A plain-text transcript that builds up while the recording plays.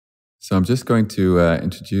So I'm just going to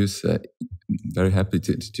introduce, very happy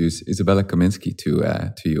to introduce Izabelle Kaminski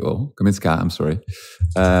to you all. Kaminska, I'm sorry,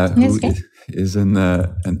 who is an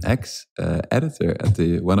ex-editor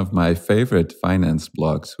at one of my favorite finance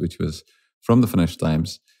blogs, which was from the Financial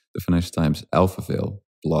Times Alphaville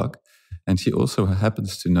blog. And she also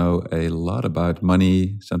happens to know a lot about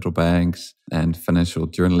money, central banks, and financial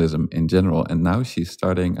journalism in general. And now I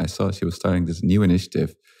saw she was starting this new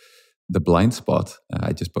initiative, The Blind Spot.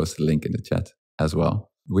 I just posted a link in the chat as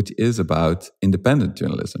well, which is about independent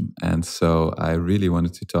journalism. And so I really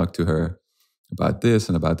wanted to talk to her about this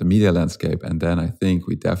and about the media landscape. And then I think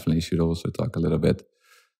we definitely should also talk a little bit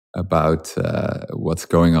about what's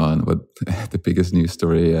going on, what the biggest news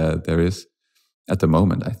story there is at the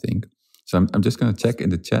moment, I think. So I'm just going to check in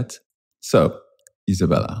the chat. So,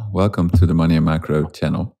 Izabelle, welcome to the Money and Macro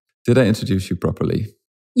channel. Did I introduce you properly?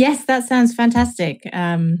 Yes, that sounds fantastic.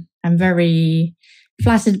 I'm very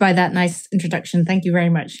flattered by that nice introduction. Thank you very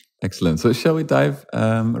much. Excellent. So shall we dive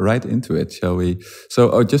right into it? Shall we?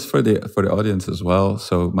 So just for the audience as well.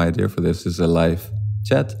 So my idea for this is a live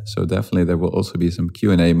chat. So definitely there will also be some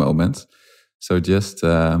Q&A moments. So just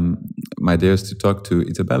my idea is to talk to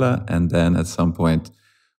Izabelle, and then at some point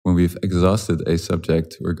when we've exhausted a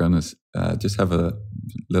subject, we're going to just have a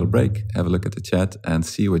little break, have a look at the chat and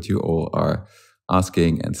see what you all are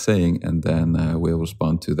asking and saying, and then we'll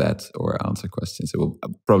respond to that or answer questions. It will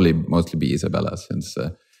probably mostly be Izabelle, since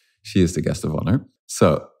she is the guest of honor.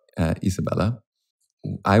 So, Izabelle,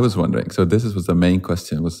 I was wondering, so this was the main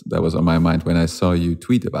question that was on my mind when I saw you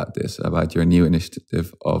tweet about this, about your new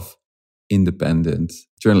initiative of independent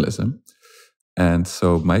journalism. And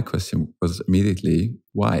so my question was immediately,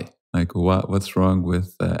 why? Like, what's wrong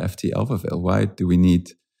with FT Alphaville? Why do we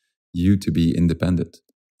need you to be independent?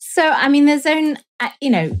 So, I mean, I've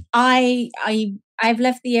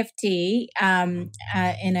left the FT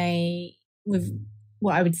with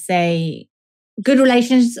what I would say good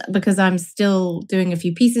relations, because I'm still doing a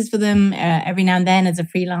few pieces for them every now and then as a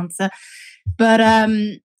freelancer. But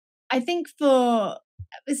I think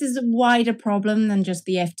this is a wider problem than just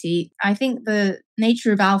the FT. I think the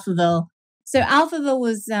nature of Alphaville. So Alphaville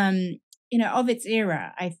was, of its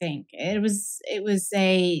era. I think it was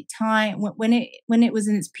a time when it was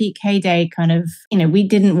in its peak heyday. Kind of, we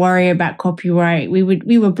didn't worry about copyright. We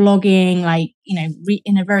were blogging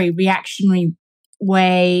in a very reactionary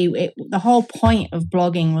way. The whole point of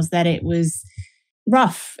blogging was that it was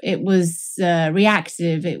rough. It was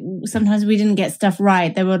reactive. Sometimes we didn't get stuff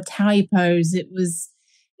right. There were typos.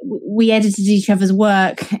 We edited each other's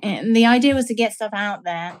work, and the idea was to get stuff out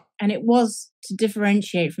there, and it was to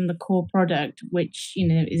differentiate from the core product, which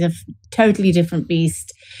is a totally different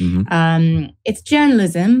beast. Mm-hmm. It's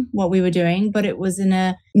journalism, what we were doing, but it was in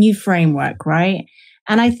a new framework, right?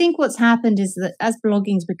 And I think what's happened is that as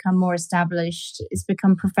blogging's become more established, it's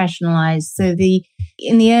become professionalized. So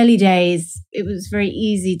in the early days, it was very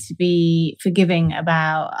easy to be forgiving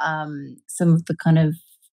about some of the kind of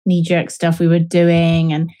knee-jerk stuff we were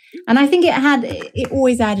doing, and I think it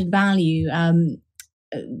always added value,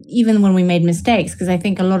 even when we made mistakes, because I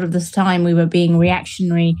think a lot of this time we were being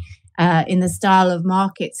reactionary in the style of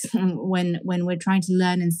markets when we're trying to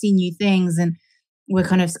learn and see new things, and we're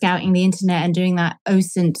kind of scouting the internet and doing that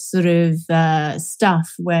OSINT sort of stuff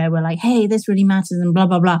where we're like, hey, this really matters and blah,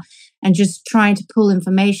 blah, blah, and just trying to pull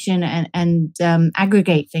information and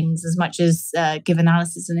aggregate things as much as give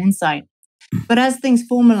analysis and insight. But as things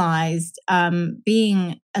formalized,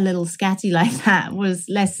 being a little scatty like that was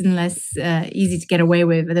less and less easy to get away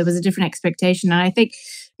with. There was a different expectation. And I think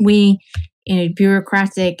we,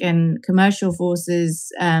 bureaucratic and commercial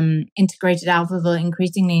forces integrated Alphaville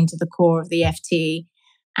increasingly into the core of the FT.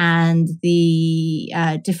 And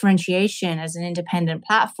the differentiation as an independent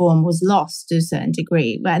platform was lost to a certain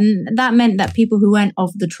degree. And that meant that people who weren't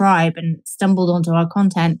of the tribe and stumbled onto our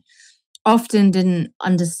content often didn't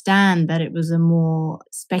understand that it was a more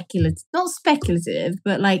not speculative,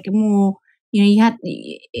 but like more,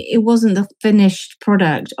 it wasn't the finished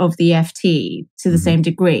product of the FT to the same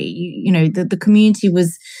degree. The community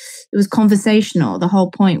was conversational. The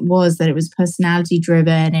whole point was that it was personality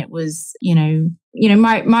driven. It was,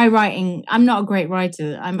 my writing. I'm not a great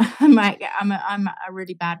writer. I'm a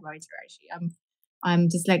really bad writer, actually. I'm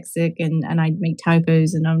dyslexic and I make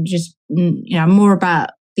typos, and I'm just, I'm more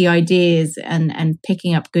about the ideas and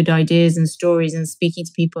picking up good ideas and stories and speaking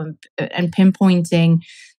to people and pinpointing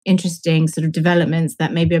interesting sort of developments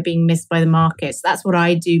that maybe are being missed by the markets. That's what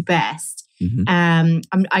I do best. Mm-hmm.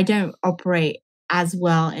 I don't operate as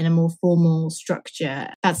well in a more formal structure.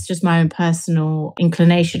 That's just my own personal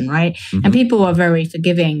inclination, right? Mm-hmm. And people are very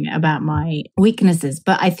forgiving about my weaknesses,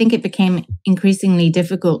 but I think it became increasingly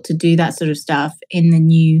difficult to do that sort of stuff in the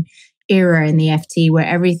new era in the FT, where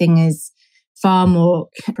everything is far more,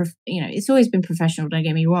 it's always been professional, don't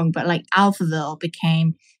get me wrong, but like Alphaville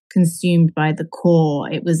became consumed by the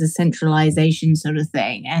core. It was a centralization sort of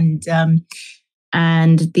thing.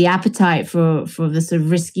 And the appetite for the sort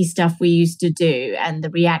of risky stuff we used to do and the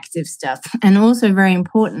reactive stuff. And also very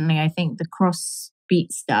importantly, I think the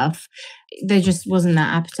cross-beat stuff, there just wasn't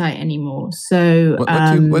that appetite anymore. So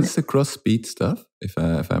what's the cross-beat stuff, if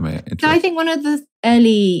I may interrupt? So I think one of the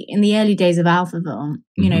in the early days of Alphaville,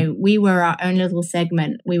 we were our own little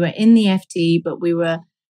segment. We were in the FT, but we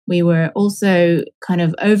were also kind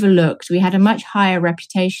of overlooked. We had a much higher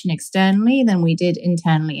reputation externally than we did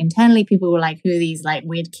internally. Internally, people were like, who are these like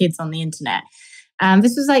weird kids on the internet?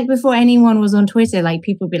 This was like before anyone was on Twitter. Like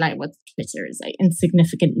people would be like, what's Twitter? It's like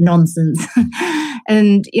insignificant nonsense.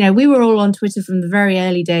 And, we were all on Twitter from the very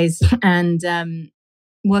early days and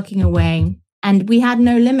working away. And we had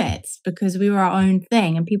no limits because we were our own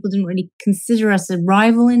thing. And people didn't really consider us a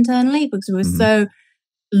rival internally because we were so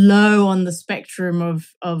low on the spectrum of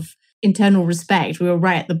internal respect. We were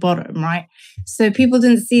right at the bottom, right? So people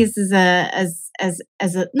didn't see us as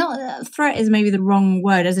a not a threat is maybe the wrong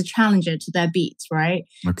word, as a challenger to their beats, right?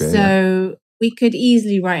 Okay. So we could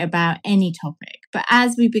easily write about any topic. But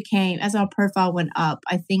as our profile went up,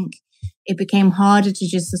 I think it became harder to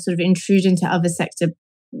just sort of intrude into other sectors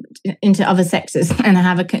and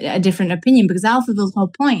have a different opinion, because Alphaville's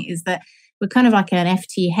whole point is that we're kind of like an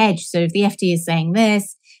FT hedge. So if the FT is saying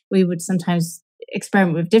this, we would sometimes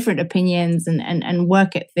experiment with different opinions and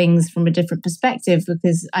work at things from a different perspective,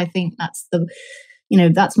 because I think that's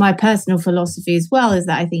my personal philosophy as well, is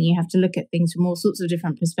that I think you have to look at things from all sorts of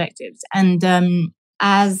different perspectives. And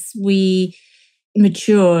as we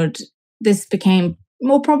matured, this became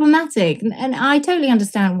more problematic. And I totally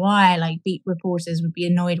understand why like beat reporters would be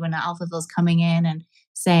annoyed when Alphaville's coming in and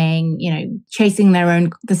saying, chasing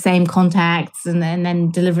the same contacts and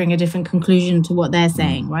then delivering a different conclusion to what they're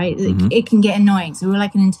saying, right? Mm-hmm. It can get annoying. So we're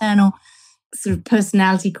like an internal sort of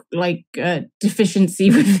personality deficiency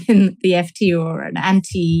within the FT, or an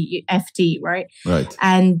anti-FT, right? Right.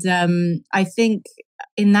 And I think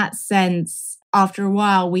in that sense, after a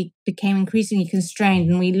while, we became increasingly constrained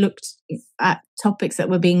and we looked at topics that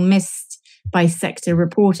were being missed by sector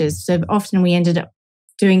reporters. So often we ended up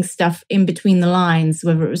doing stuff in between the lines,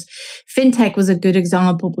 whether it was fintech was a good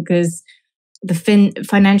example, because the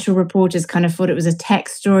financial reporters kind of thought it was a tech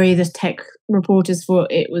story. The tech reporters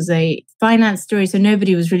thought it was a finance story. So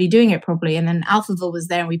nobody was really doing it properly. And then Alphaville was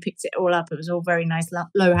there and we picked it all up. It was all very nice,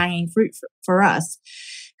 low-hanging fruit for us.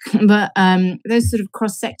 But those sort of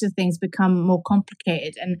cross-sector things become more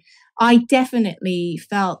complicated. And I definitely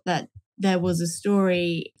felt that there was a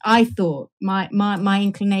story. I thought my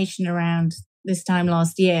inclination around this time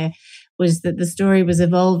last year was that the story was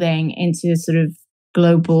evolving into a sort of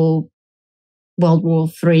global World War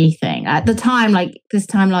III thing. At the time, like this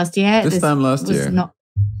time last year. This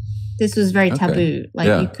was very taboo.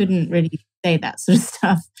 You couldn't really say that sort of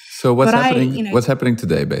stuff. So what's happening? What's happening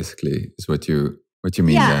today, basically, is what you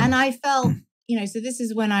mean. Yeah, then. And I felt, so this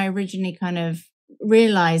is when I originally kind of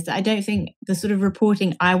realized that I don't think the sort of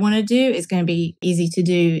reporting I want to do is going to be easy to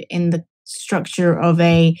do in the structure of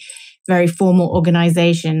a very formal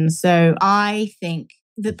organization. So I think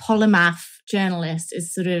the polymath journalist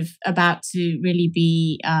is sort of about to really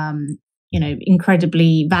be,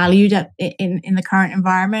 incredibly valued in the current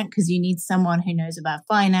environment, because you need someone who knows about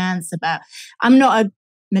finance, I'm not a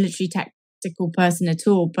military tactical person at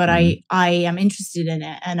all, but I am interested in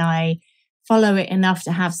it and I follow it enough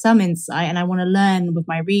to have some insight, and I want to learn with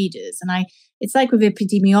my readers. And it's like with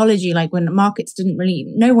epidemiology, like when markets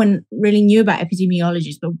no one really knew about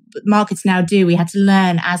epidemiology, but markets now do. We had to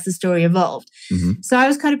learn as the story evolved. Mm-hmm. So I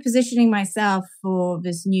was kind of positioning myself for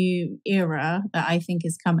this new era that I think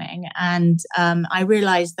is coming. And I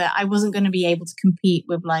realized that I wasn't going to be able to compete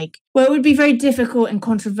with it would be very difficult and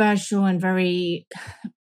controversial and very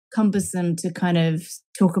cumbersome to kind of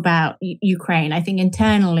talk about Ukraine. I think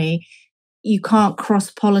internally, you can't cross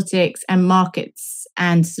politics and markets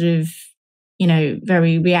and sort of,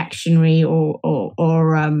 very reactionary or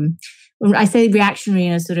I say reactionary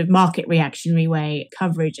in a sort of market reactionary way,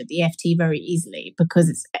 coverage at the FT very easily,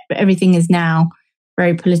 because everything is now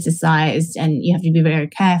very politicized and you have to be very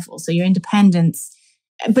careful. So your independence,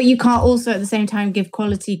 but you can't also at the same time give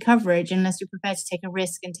quality coverage unless you're prepared to take a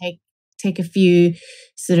risk and take a few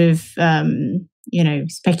sort of,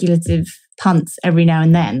 speculative punts every now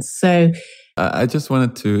and then. So I just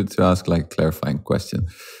wanted to ask like a clarifying question,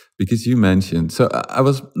 because you mentioned, so I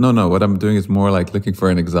was, no, what I'm doing is more like looking for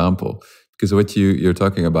an example, because what you're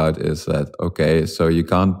talking about is that, okay, so you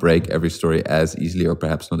can't break every story as easily, or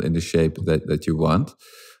perhaps not in the shape that you want,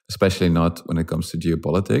 especially not when it comes to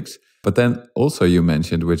geopolitics. But then also you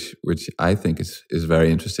mentioned, which I think is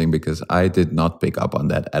very interesting, because I did not pick up on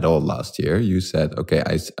that at all last year. You said, okay,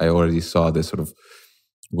 I already saw this sort of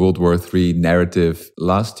World War III narrative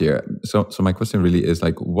last year. So my question really is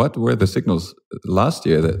like, what were the signals last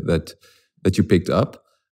year that you picked up?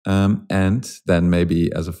 And then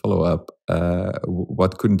maybe as a follow-up,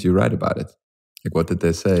 what couldn't you write about it? Like, what did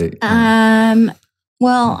they say?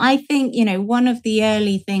 Well, I think, one of the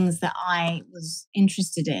early things that I was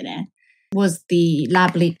interested in was the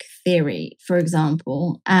lab leak theory, for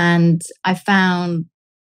example. And I found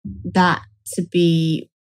that to be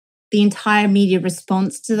the entire media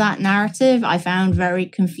response to that narrative, I found very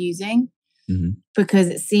confusing, because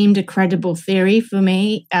it seemed a credible theory for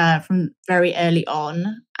me from very early on.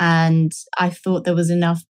 And I thought there was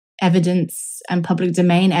enough evidence and public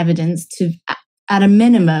domain evidence to, at a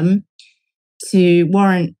minimum, to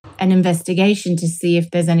warrant an investigation to see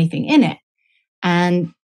if there's anything in it.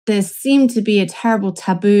 And there seemed to be a terrible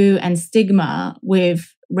taboo and stigma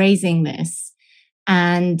with raising this.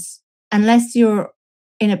 And unless you're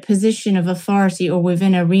in a position of authority or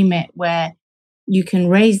within a remit where you can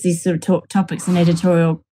raise these sort of topics in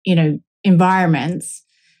editorial, environments,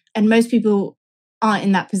 and most people aren't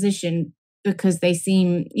in that position because they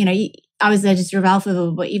seem, I was the editor of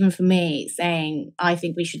Alphaville, but even for me, saying, I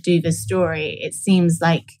think we should do this story, it seems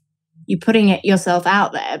like you're putting it yourself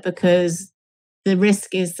out there, because the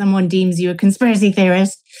risk is someone deems you a conspiracy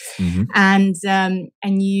theorist, and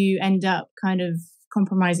you end up kind of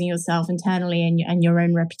compromising yourself internally and your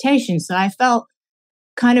own reputation. So I felt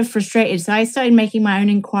kind of frustrated. So I started making my own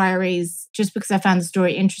inquiries just because I found the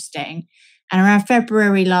story interesting. And around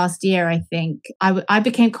February last year, I think, I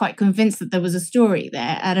became quite convinced that there was a story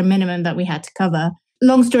there at a minimum that we had to cover.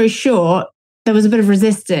 Long story short, there was a bit of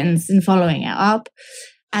resistance in following it up.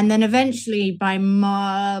 And then eventually by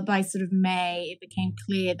sort of May, it became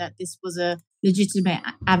clear that this was a legitimate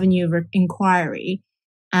avenue of inquiry.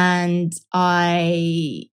 And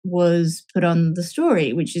I was put on the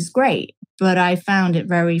story, which is great. But I found it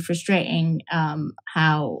very frustrating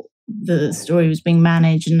how the story was being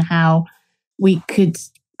managed and how we could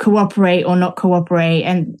cooperate or not cooperate.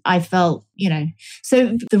 And I felt,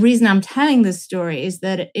 so the reason I'm telling this story is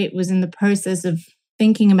that it was in the process of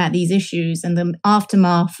thinking about these issues and the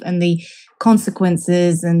aftermath and the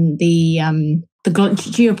consequences and the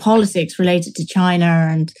geopolitics related to China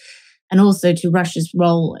and also to Russia's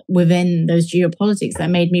role within those geopolitics that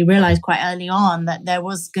made me realize quite early on that there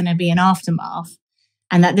was going to be an aftermath,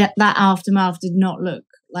 and that aftermath did not look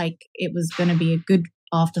like it was going to be a good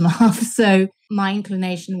aftermath. So my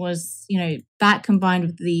inclination was, that combined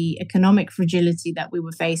with the economic fragility that we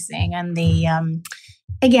were facing, and the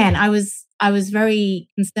again, I was very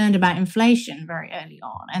concerned about inflation very early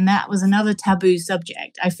on, and that was another taboo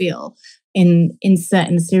subject, I feel, in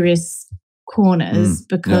certain serious corners,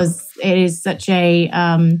 because it is such a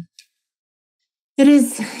it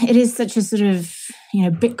is such a sort of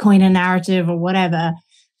Bitcoiner narrative or whatever.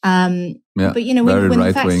 But when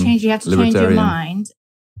the facts change, you have to change your mind.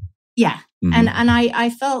 And I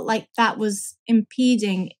felt like that was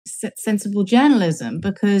impeding sensible journalism,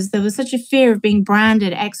 because there was such a fear of being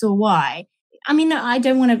branded X or Y. I mean, I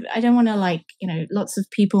don't want to lots of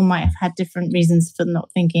people might have had different reasons for not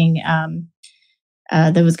thinking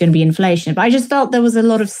there was going to be inflation, but I just felt there was a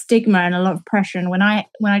lot of stigma and a lot of pressure. And when I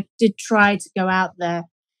did try to go out there,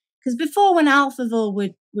 because before, when Alphaville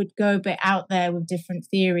would go a bit out there with different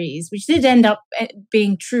theories, which did end up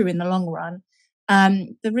being true in the long run,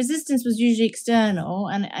 the resistance was usually external,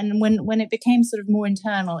 and when it became sort of more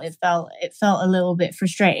internal, it felt a little bit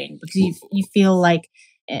frustrating, because you feel like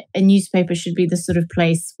a newspaper should be the sort of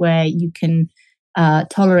place where you can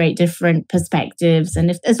tolerate different perspectives,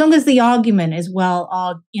 and as long as the argument is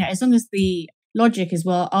as long as the logic is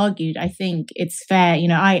well argued, I think it's fair.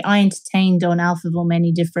 I entertained on Alphaville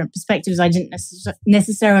many different perspectives I didn't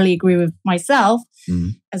necessarily agree with myself.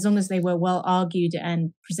 As long as they were well argued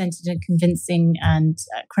and presented in a convincing and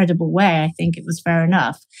credible way, I think it was fair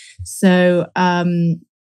enough. So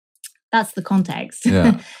that's the context.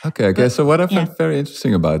 Okay. So what I found very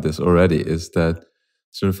interesting about this already is that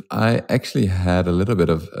sort of I actually had a little bit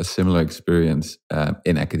of a similar experience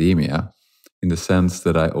in academia, in the sense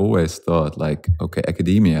that I always thought like, okay,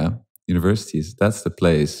 academia, universities, that's the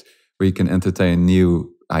place where you can entertain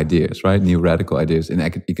new ideas, right? New radical ideas in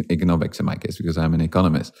economics, in my case, because I'm an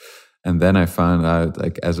economist. And then I found out,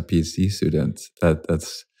 like as a PhD student,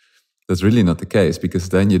 that's really not the case, because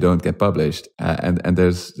then you don't get published. And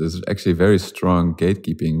there's actually very strong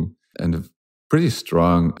gatekeeping and a pretty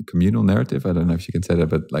strong communal narrative. I don't know if you can say that,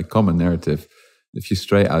 but like common narrative. If you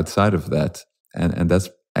stray outside of that, and that's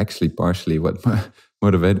actually partially what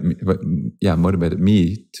motivated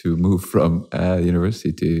me to move from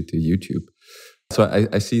university to YouTube. So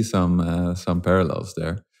I see some parallels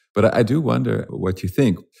there. But I do wonder what you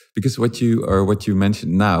think, because what you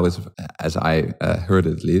mentioned now is, as I heard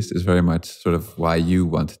it at least, is very much sort of why you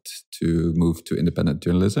wanted to move to independent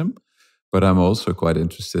journalism. But I'm also quite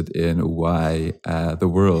interested in why the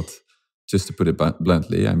world, just to put it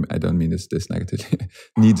bluntly, I don't mean this negatively,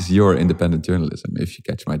 needs your independent journalism, if you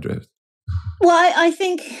catch my drift. Well, I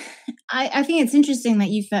think it's interesting that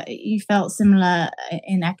you felt similar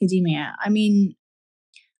in academia. I mean,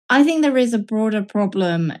 I think there is a broader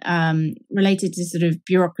problem related to sort of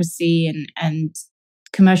bureaucracy and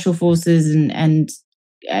commercial forces and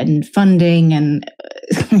funding and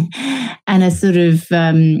and a sort of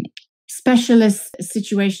specialist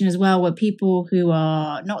situation as well, where people who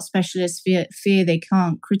are not specialists fear they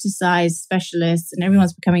can't criticize specialists, and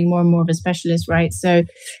everyone's becoming more and more of a specialist, right? So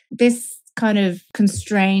this kind of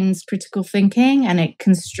constrains critical thinking and it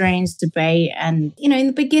constrains debate. And, you know, in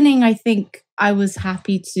the beginning, I think I was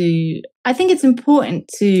happy I think it's important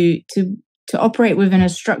to operate within a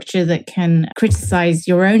structure that can criticize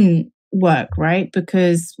your own work, right?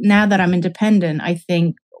 Because now that I'm independent, I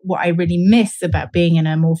think what I really miss about being in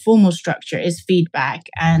a more formal structure is feedback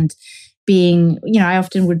and being, you know, I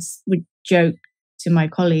often would joke to my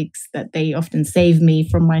colleagues that they often save me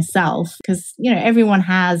from myself, because, you know, everyone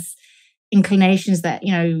has inclinations that,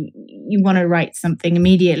 you know, you want to write something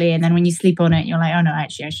immediately, and then when you sleep on it, you're like, oh no,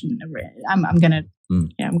 actually I shouldn't have written. I'm gonna,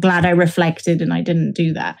 I'm glad I reflected and I didn't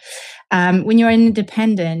do that. When you're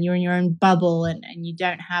independent, you're in your own bubble, and you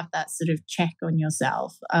don't have that sort of check on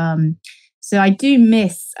yourself. So I do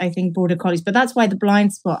miss, I think, broader colleagues, but that's why the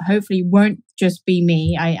blind spot hopefully won't just be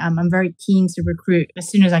me. I'm very keen to recruit as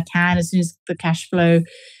soon as I can, as soon as the cash flow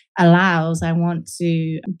allows. I want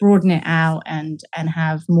to broaden it out and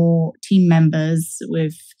have more team members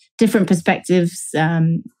with different perspectives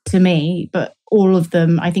to me, but all of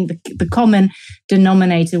them, I think the common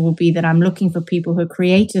denominator will be that I'm looking for people who are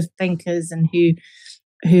creative thinkers and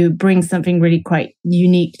who bring something really quite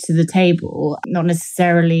unique to the table, not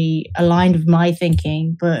necessarily aligned with my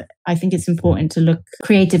thinking, but I think it's important to look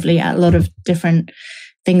creatively at a lot of different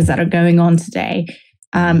things that are going on today.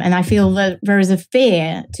 And I feel that there is a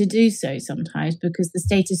fear to do so sometimes because the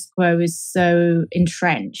status quo is so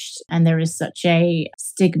entrenched and there is such a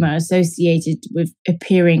stigma associated with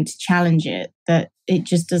appearing to challenge it that it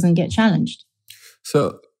just doesn't get challenged.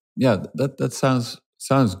 So, yeah, that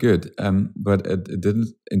sounds good, but it didn't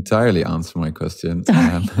entirely answer my question.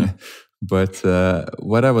 But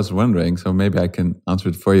what I was wondering, so maybe I can answer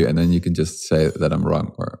it for you and then you can just say that I'm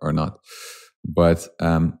wrong or not. But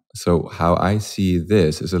so how I see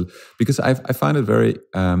this is because I find it very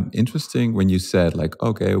interesting when you said like,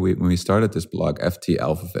 okay, when we started this blog, FT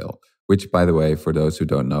Alphaville, which by the way, for those who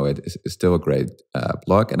don't know it, is still a great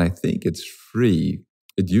blog, and I think it's free.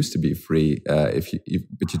 It used to be free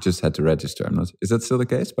but you just had to register. Is that still the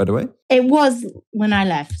case, by the way? It was when I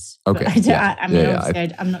left. Okay.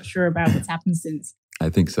 I'm not sure about what's happened since. I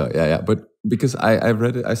think so. Yeah. But because I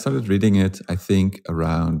read it, I started reading it, I think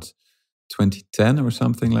around 2010 or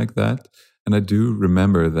something like that. And I do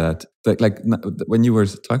remember that, like when you were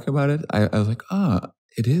talking about it, I was like,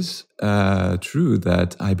 it is true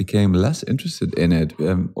that I became less interested in it,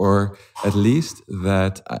 or at least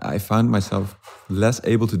that I found myself less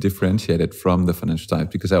able to differentiate it from the Financial Times,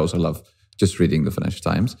 because I also love just reading the Financial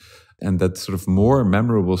Times, and that sort of more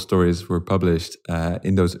memorable stories were published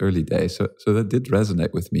in those early days. So that did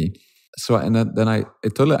resonate with me. So and then I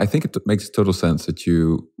think it makes total sense that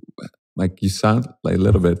you sound like a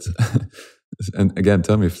little bit, and again,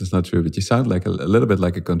 tell me if it's not true, but you sound like a little bit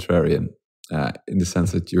like a contrarian. In the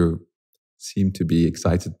sense that you seem to be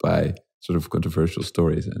excited by sort of controversial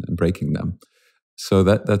stories and breaking them. So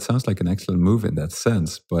that sounds like an excellent move in that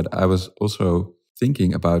sense. But I was also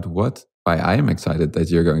thinking about why I am excited that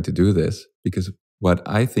you're going to do this, because what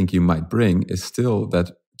I think you might bring is still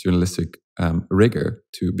that journalistic rigor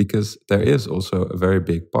because there is also a very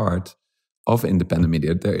big part of independent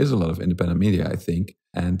media. There is a lot of independent media, I think.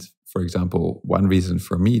 And for example, one reason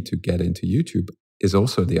for me to get into YouTube is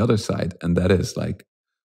also the other side. And that is like,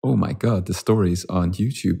 oh my God, the stories on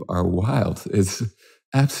YouTube are wild. It's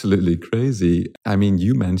absolutely crazy. I mean,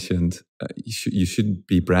 you mentioned you shouldn't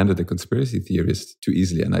be branded a conspiracy theorist too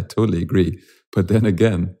easily. And I totally agree. But then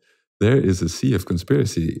again, there is a sea of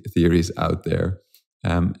conspiracy theories out there.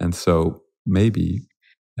 And so maybe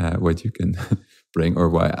what you can bring, or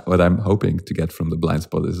what I'm hoping to get from the blind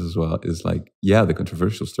spot is as well, is like, the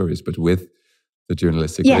controversial stories, but with the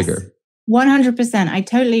journalistic rigor. 100%. I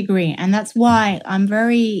totally agree. And that's why I'm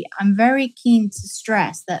very keen to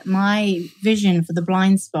stress that my vision for the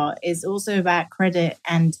blind spot is also about credit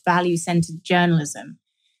and value-centered journalism.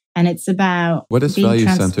 And it's about what is being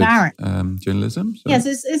value-centered journalism? Sorry. Yes,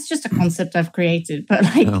 it's just a concept I've created. But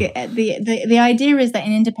the idea is that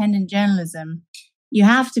in independent journalism, you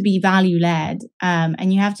have to be value-led,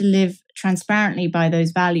 and you have to live transparently by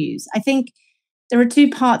those values. I think there are two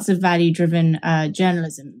parts of value-driven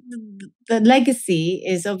journalism. The legacy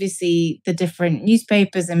is obviously the different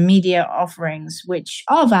newspapers and media offerings, which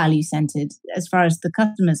are value-centered as far as the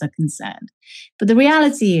customers are concerned. But the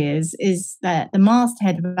reality is that the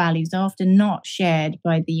masthead values are often not shared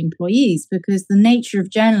by the employees, because the nature of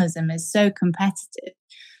journalism is so competitive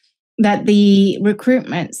that the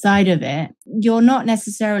recruitment side of it, you're not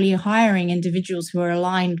necessarily hiring individuals who are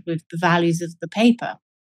aligned with the values of the paper.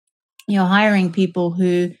 You're hiring people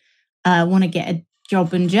who want to get a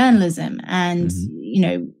job in journalism, and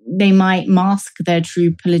they might mask their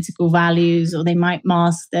true political values, or they might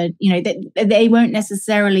mask their, they won't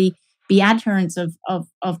necessarily be adherents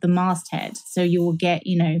of the masthead. So you will get,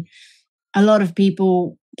 a lot of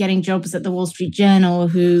people getting jobs at the Wall Street Journal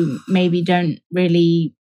who maybe don't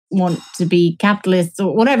really want to be capitalists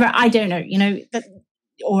or whatever. I don't know,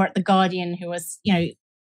 or at the Guardian, who was,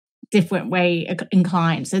 different way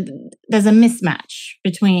inclined. So there's a mismatch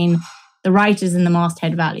between the writers and the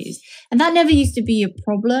masthead values. And that never used to be a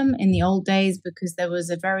problem in the old days, because there was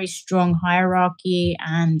a very strong hierarchy,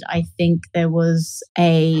 and I think there was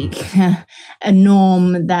a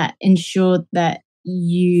norm that ensured that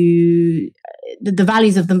the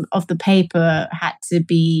values of the paper had to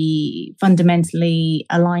be fundamentally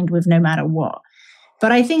aligned with no matter what.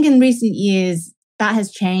 But I think in recent years, that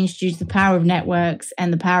has changed due to the power of networks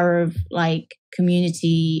and the power of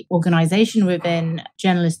community organization within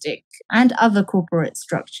journalistic and other corporate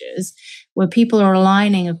structures, where people are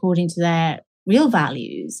aligning according to their real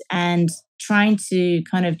values and trying to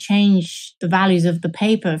kind of change the values of the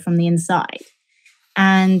paper from the inside.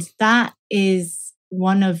 And that is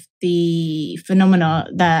one of the phenomena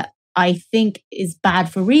that I think is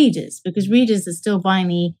bad for readers, because readers are still buying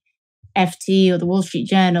the FT or the Wall Street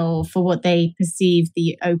Journal for what they perceive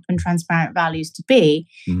the open, transparent values to be.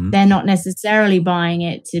 Mm-hmm. They're not necessarily buying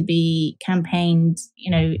it to be campaigned,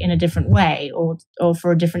 in a different way, or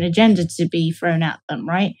for a different agenda to be thrown at them,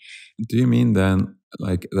 right? Do you mean then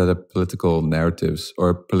that the political narratives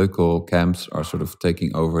or political camps are sort of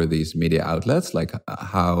taking over these media outlets? Like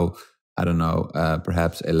how, I don't know,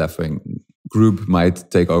 perhaps a left-wing group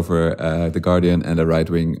might take over the Guardian, and a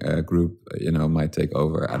right-wing group, might take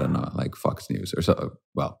over, I don't know, like Fox News or so.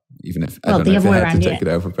 Well, even if I don't know if they had to take it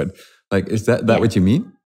over, but is that what you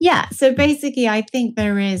mean? Yeah. So basically, I think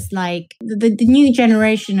there is the new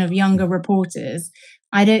generation of younger reporters,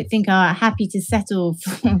 I don't think are happy to settle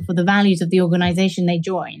for the values of the organization they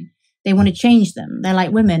join. They want to change them. They're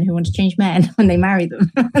like women who want to change men when they marry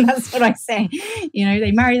them. That's what I say.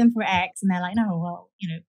 They marry them for X, and they're like, no, well,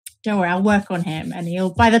 don't worry, I'll work on him. And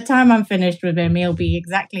by the time I'm finished with him, he'll be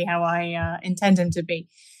exactly how I intend him to be.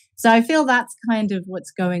 So I feel that's kind of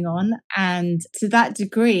what's going on. And to that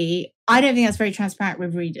degree, I don't think that's very transparent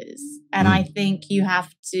with readers. And I think you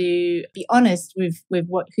have to be honest with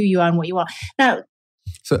who you are and what you are. Now,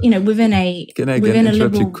 so, within a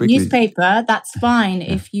liberal newspaper, that's fine.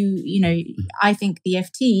 If I think the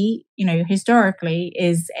FT, historically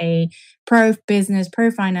is a pro-business,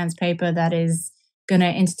 pro-finance paper that is going to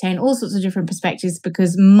entertain all sorts of different perspectives,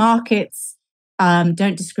 because markets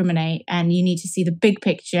don't discriminate, and you need to see the big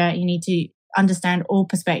picture. You need to understand all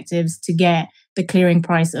perspectives to get the clearing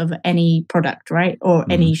price of any product, right? Or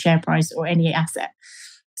any share price or any asset.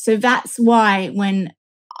 So that's why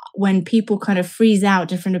when people kind of freeze out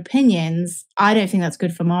different opinions, I don't think that's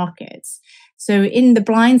good for markets. So in the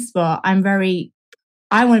blind spot, I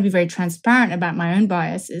want to be very transparent about my own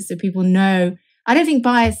biases, so people know. I don't think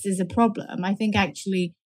bias is a problem. I think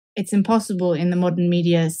actually it's impossible in the modern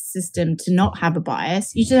media system to not have a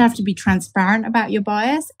bias. You just have to be transparent about your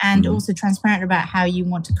bias, and also transparent about how you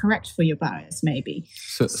want to correct for your bias, maybe.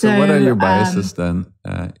 So what are your biases then,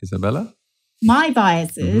 Izabelle? My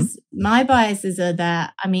biases are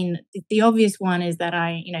that, the obvious one is that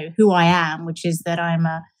who I am, which is that I'm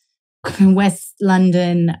a West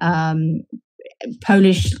London,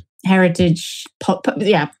 Polish heritage,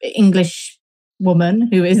 English woman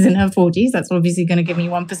who is in her 40s. That's obviously going to give me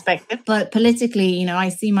one perspective. But politically, I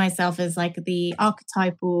see myself as the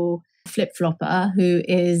archetypal flip-flopper who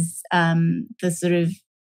is the sort of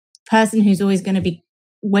person who's always going to be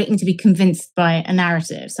waiting to be convinced by a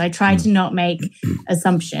narrative. So I try to not make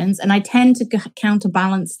assumptions, and I tend to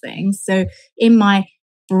counterbalance things. So in my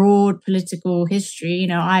broad political history,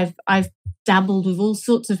 I've dabbled with all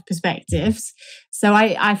sorts of perspectives. So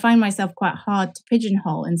I find myself quite hard to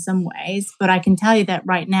pigeonhole in some ways. But I can tell you that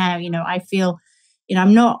right now, I feel,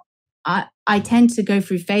 I'm not. I tend to go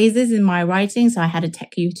through phases in my writing. So I had a tech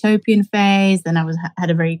utopian phase, then I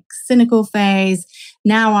had a very cynical phase.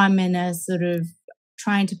 Now I'm in a sort of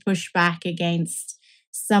trying to push back against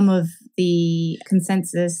some of the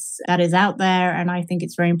consensus that is out there. And I think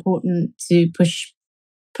it's very important to push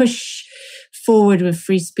forward with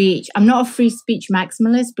free speech. I'm not a free speech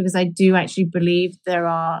maximalist because I do actually believe there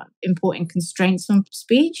are important constraints on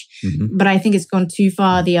speech, but I think it's gone too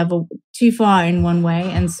far in one way.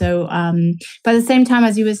 And so, but at the same time,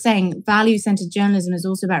 as you were saying, value-centered journalism is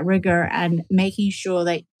also about rigor and making sure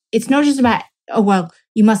that it's not just about,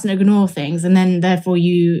 you mustn't ignore things and then therefore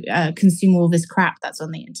you consume all this crap that's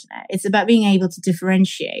on the internet. It's about being able to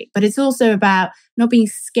differentiate, but it's also about not being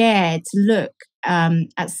scared to look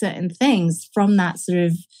at certain things from that sort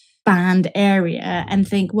of banned area and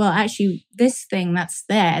think, well, actually, this thing that's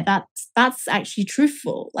there, that's actually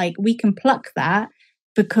truthful. Like, we can pluck that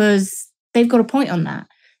because they've got a point on that.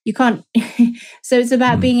 You can't. So it's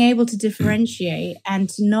about being able to differentiate and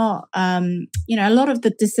to not, a lot of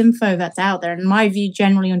the disinfo that's out there, and my view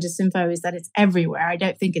generally on disinfo is that it's everywhere. I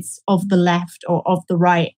don't think it's of the left or of the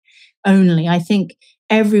right only. I think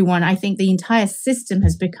the entire system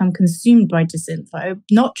has become consumed by disinfo,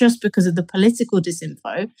 not just because of the political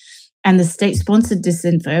disinfo and the state-sponsored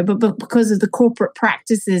disinfo, but because of the corporate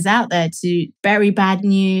practices out there to bury bad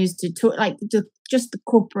news, to talk, just the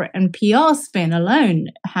corporate and PR spin alone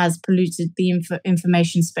has polluted the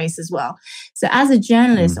information space as well. So as a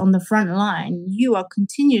journalist on the front line, you are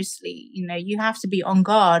continuously, you have to be on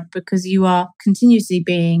guard because you are continuously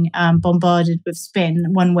being bombarded with spin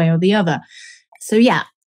one way or the other. So yeah,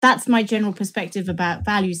 that's my general perspective about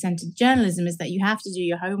value-centered journalism, is that you have to do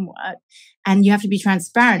your homework and you have to be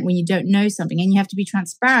transparent when you don't know something, and you have to be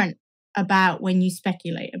transparent about when you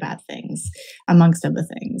speculate about things, amongst other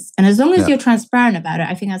things. And as long as you're transparent about it,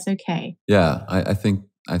 I think that's okay. Yeah, I think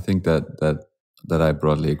that I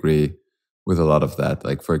broadly agree with a lot of that.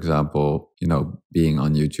 Like, for example, being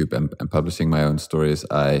on YouTube and publishing my own stories,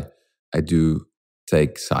 I do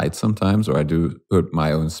take sides sometimes, or I do put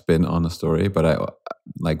my own spin on a story. But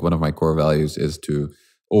one of my core values is to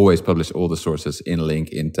always publish all the sources in link,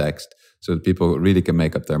 in text, so that people really can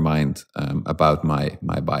make up their mind about my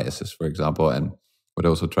biases, for example. And what I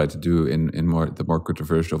also try to do in the more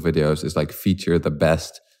controversial videos is feature the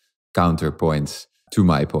best counterpoints to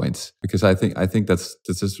my points, because I think that's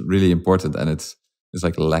just really important, and it's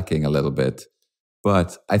lacking a little bit.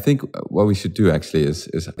 But I think what we should do actually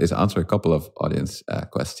is answer a couple of audience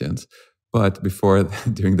questions. But before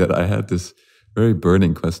doing that, I had this very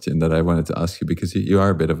burning question that I wanted to ask you, because you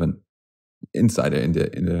are a bit of an insider in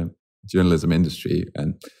the journalism industry,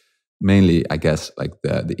 and mainly, I guess,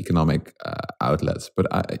 the economic outlets. But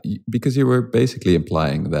because you were basically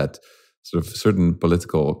implying that sort of certain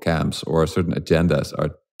political camps or certain agendas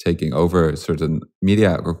are taking over certain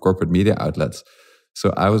media or corporate media outlets.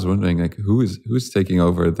 So I was wondering, who's taking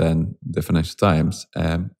over then the Financial Times,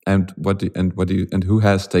 and who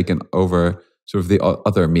has taken over sort of the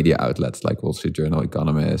other media outlets like Wall Street Journal,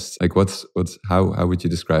 Economist? How would you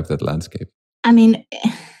describe that landscape? I mean,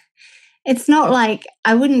 it's not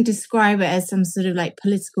I wouldn't describe it as some sort of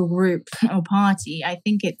political group or party. I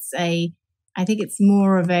think it's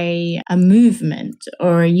more of a movement,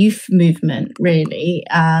 or a youth movement, really,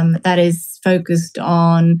 that is focused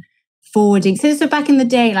on forwarding. So back in the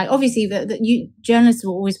day, obviously the journalists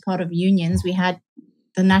were always part of unions. We had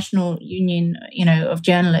the National Union, of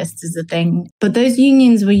Journalists is a thing. But those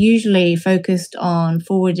unions were usually focused on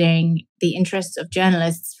forwarding the interests of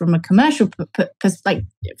journalists from a commercial,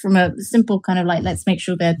 from a simple kind of let's make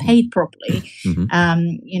sure they're paid properly,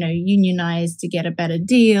 unionized to get a better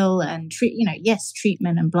deal and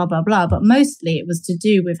treatment and blah, blah, blah. But mostly it was to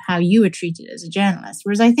do with how you were treated as a journalist.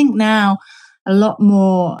 Whereas I think now a lot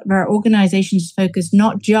more, there are organizations focused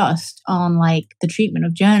not just on the treatment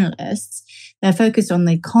of journalists, they're focused on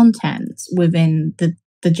the content within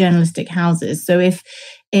the journalistic houses. So if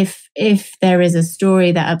there is a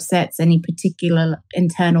story that upsets any particular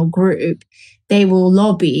internal group, they will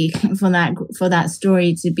lobby for that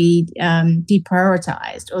story to be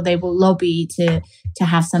deprioritized, or they will lobby to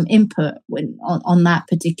have some input on that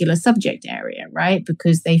particular subject area, right?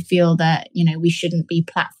 Because they feel that, we shouldn't be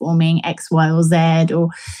platforming X, Y, or Z, or,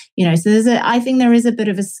 so I think there is a bit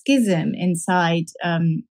of a schism inside,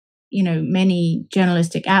 many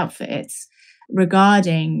journalistic outfits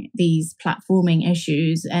regarding these platforming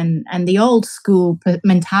issues, and the old school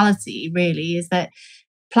mentality really is that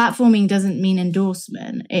platforming doesn't mean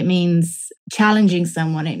endorsement. It means challenging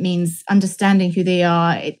someone. It means understanding who they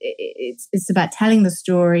are. It's about telling the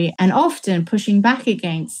story and often pushing back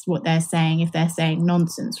against what they're saying if they're saying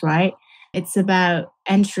nonsense, right? It's about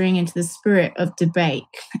entering into the spirit of debate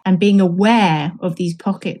and being aware of these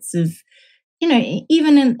pockets of,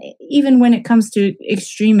 even when it comes to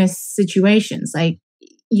extremist situations, like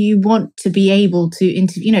you want to be able to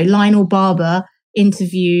interview, Lionel Barber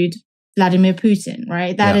interviewed Vladimir Putin,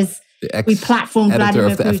 right? That is, we platformed Vladimir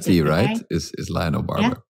Putin. Editor of the FT, okay? right? Is Lionel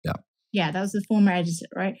Barber. Yeah, that was the former editor,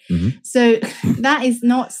 right? Mm-hmm. So that is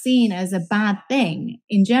not seen as a bad thing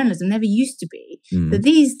in journalism, never used to be. Mm-hmm. But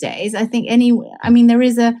these days, I think there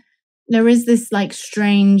is this like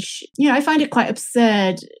strange, I find it quite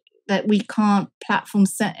absurd that we can't platform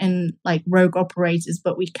certain like rogue operators,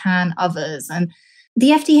 but we can others. And the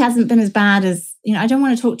FT hasn't been as bad as, I don't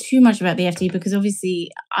want to talk too much about the FT because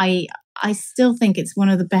obviously I still think it's one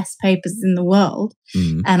of the best papers in the world.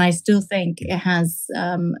 Mm-hmm. And I still think it has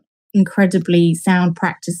incredibly sound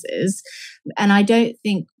practices. And I don't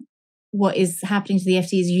think what is happening to the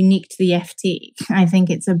FT is unique to the FT. I think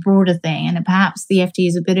it's a broader thing. And perhaps the FT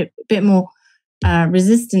is a bit more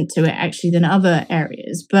resistant to it actually than other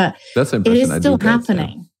areas. But that's it is still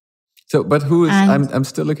happening. So, but who is? I'm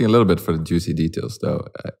still looking a little bit for the juicy details, though,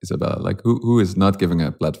 Izabelle. Like, who is not giving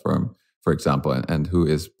a platform, for example, and who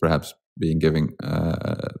is perhaps being given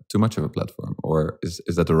too much of a platform, or is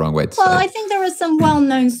that the wrong way to say? Well, I think there are some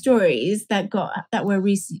well-known stories that were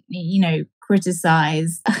recently,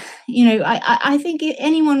 criticized. I think if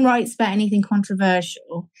anyone writes about anything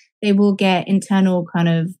controversial, they will get internal kind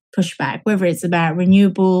of pushback, whether it's about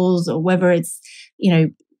renewables or whether it's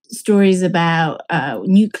stories about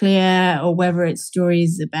nuclear, or whether it's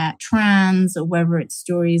stories about trans, or whether it's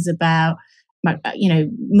stories about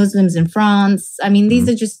Muslims in France. I mean, these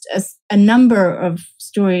are just a number of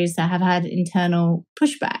stories that have had internal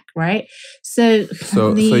pushback, right? So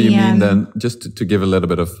you mean then, just to give a little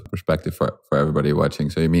bit of perspective for everybody watching,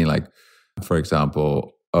 so you mean like, for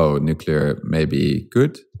example, nuclear may be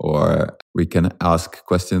good, or we can ask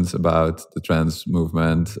questions about the trans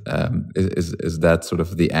movement. Is that sort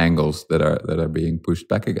of the angles that are being pushed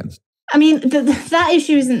back against? I mean, that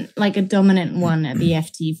issue isn't like a dominant one at the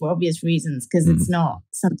FT for obvious reasons, because it's not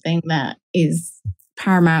something that is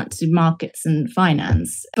paramount to markets and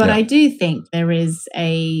finance. But I do think there is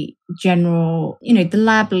a general, the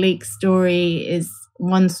lab leak story is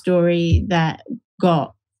one story that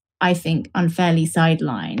got, I think, unfairly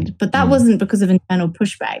sidelined. But that wasn't because of internal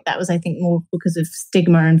pushback. That was, I think, more because of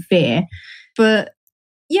stigma and fear. But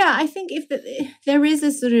yeah, I think if there is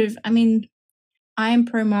a sort of, I am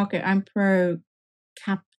pro-market, I'm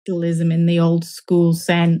pro-capitalism in the old school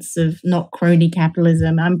sense of not crony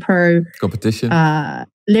capitalism. I'm pro-competition,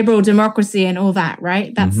 liberal democracy and all that,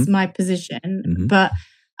 right? That's my position. Mm-hmm. But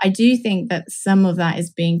I do think that some of that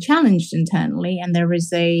is being challenged internally, and there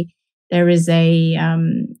is a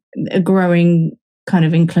growing kind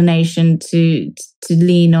of inclination to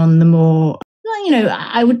lean on the more,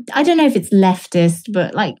 I don't know if it's leftist,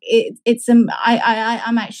 but like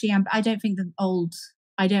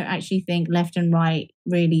I don't actually think left and right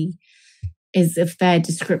really is a fair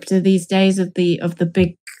descriptor these days of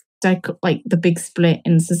the big split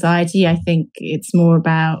in society. I think it's more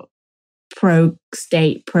about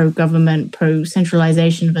pro-state, pro-government,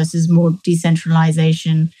 pro-centralization versus more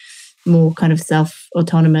decentralization, more kind of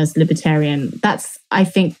self-autonomous, libertarian. That's, I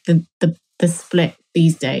think, the split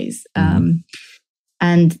these days.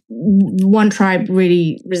 And one tribe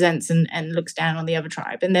really resents and looks down on the other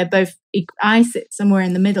tribe. And they're both, I sit somewhere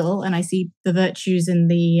in the middle and I see the virtues and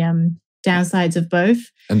the downsides of both.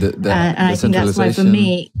 And I think that's why for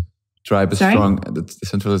me... tribe is strong. The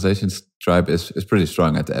decentralization tribe is pretty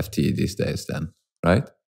strong at the FT these days then, right?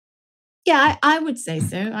 Yeah, I would say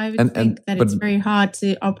so. I would think that it's very hard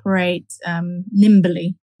to operate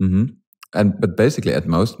nimbly. Mm-hmm. But basically at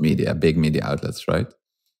most media, big media outlets, right?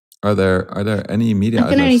 Are there any media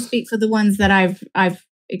outlets? I can only speak for the ones that I've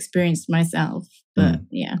experienced myself, but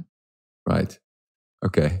yeah. Right.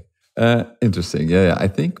 Okay. Interesting. Yeah. I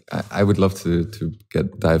think I would love to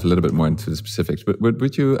dive a little bit more into the specifics. But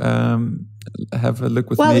would you have a look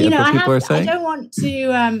with me at what people are saying? I don't want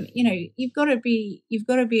to. You've got to be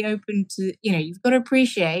open to. You've got to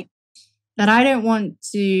appreciate that I don't want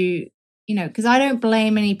to. Because I don't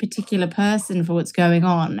blame any particular person for what's going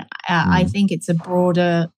on. I think it's a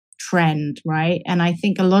broader trend, right? And I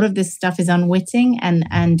think a lot of this stuff is unwitting.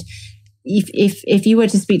 And if you were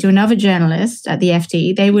to speak to another journalist at the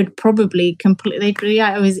FT, they would probably completely,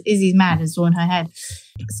 Izzy's mad, it's all in her head.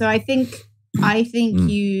 So I think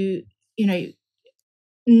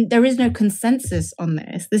there is no consensus on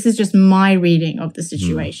this. This is just my reading of the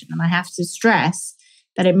situation. And I have to stress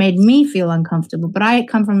that it made me feel uncomfortable. But I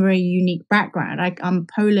come from a very unique background. I'm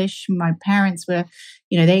Polish. My parents were,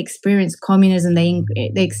 they experienced communism. They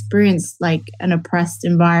experienced like an oppressed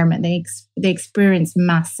environment. They experienced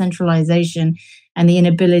mass centralization and the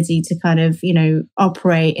inability to kind of,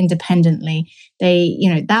 operate independently.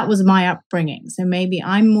 That was my upbringing. So maybe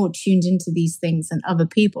I'm more tuned into these things than other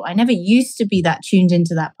people. I never used to be that tuned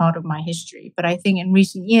into that part of my history. But I think in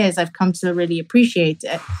recent years, I've come to really appreciate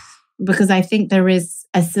it, because I think there is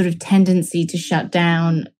a sort of tendency to shut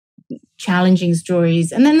down challenging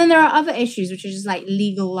stories. And then there are other issues, which are just like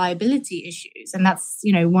legal liability issues. And that's,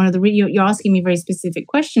 one of the, you're asking me very specific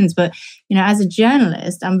questions, but, as a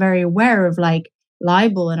journalist, I'm very aware of like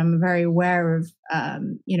libel, and I'm very aware of,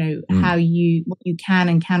 what you can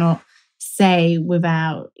and cannot say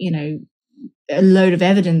without, a load of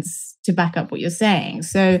evidence to back up what you're saying.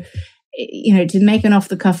 So, to make an off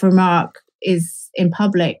the cuff remark is, in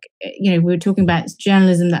public, we were talking about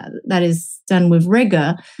journalism that is done with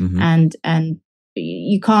rigor, and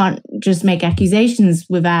you can't just make accusations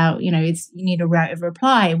without, you need a right of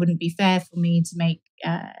reply. It wouldn't be fair for me to make,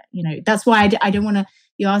 that's why I don't want to.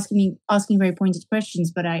 You're asking very pointed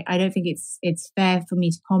questions, but I don't think it's fair for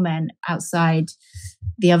me to comment outside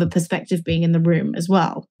the other perspective being in the room as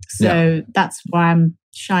well. So that's why I'm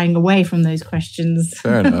shying away from those questions.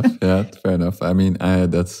 Fair enough. Yeah, fair enough. I mean,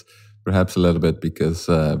 that's perhaps a little bit because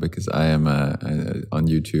I am on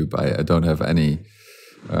YouTube. I don't have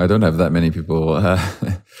that many people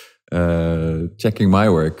checking my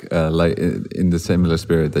work like in the similar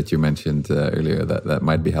spirit that you mentioned earlier. That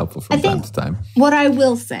might be helpful from time to time. What I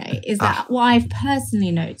will say is that what I've personally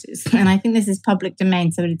noticed, and I think this is public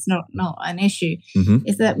domain, so it's not an issue,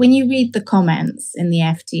 is that when you read the comments in the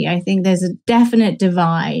FT, I think there's a definite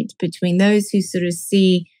divide between those who sort of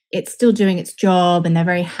see it's still doing its job and they're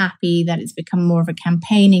very happy that it's become more of a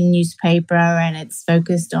campaigning newspaper and it's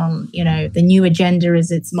focused on, the new agenda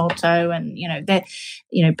is its motto, and, that,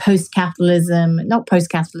 post-capitalism, not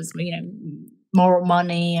post-capitalism, moral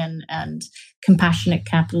money and compassionate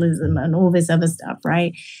capitalism and all this other stuff,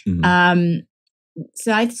 right?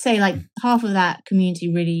 So I'd say like half of that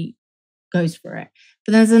community really goes for it.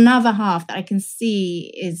 But there's another half that I can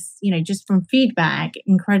see is, just from feedback,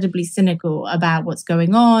 incredibly cynical about what's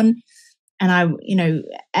going on. And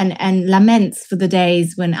and laments for the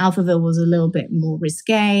days when Alphaville was a little bit more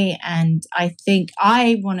risque. And I think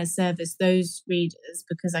I want to service those readers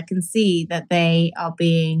because I can see that they are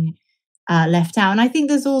being left out. And I think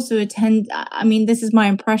there's also this is my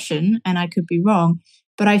impression and I could be wrong,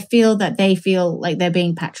 but I feel that they feel like they're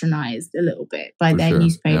being patronized a little bit by their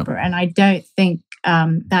newspaper. Yeah. And I don't think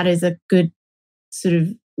that is a good sort of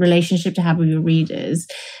relationship to have with your readers.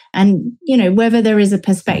 And, whether there is a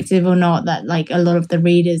perspective or not that like a lot of the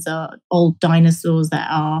readers are old dinosaurs that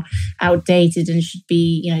are outdated and should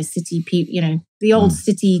be, city people, the old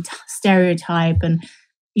city stereotype. And,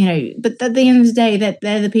 but at the end of the day, that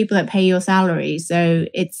they're the people that pay your salary. So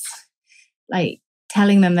it's like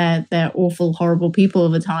telling them they're awful, horrible people all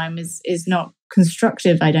the time is not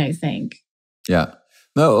constructive, I don't think. Yeah.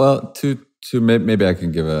 No, well, to maybe I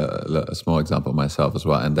can give a small example myself as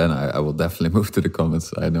well, and then I will definitely move to the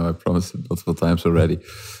comments. I know I promised it multiple times already,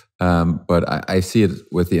 but I see it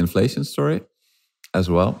with the inflation story as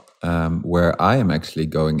well, where I am actually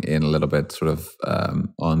going in a little bit sort of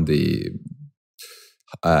on the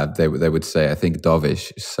they would say, I think,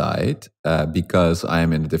 dovish side, because I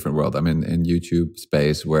am in a different world. I'm in YouTube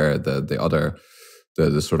space where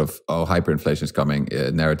the sort of hyperinflation is coming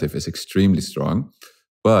narrative is extremely strong.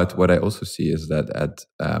 But what I also see is that at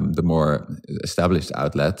the more established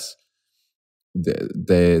outlets,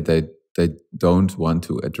 they don't want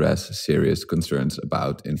to address serious concerns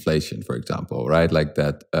about inflation, for example, right? Like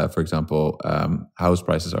that, for example, house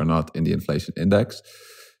prices are not in the inflation index.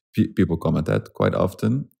 People comment that quite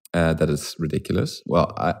often, that it's ridiculous.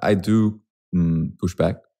 Well, I do push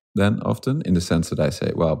back then often in the sense that I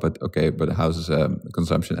say, well, but a house is a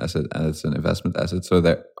consumption asset and it's an investment asset. So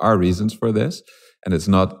there are reasons for this. and it's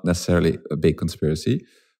not necessarily a big conspiracy,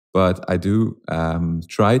 but I do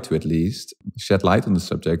try to at least shed light on the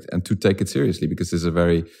subject and to take it seriously, because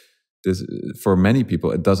for many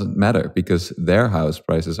people, it doesn't matter because their house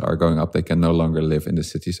prices are going up. They can no longer live in the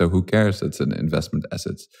city. So who cares? It's an investment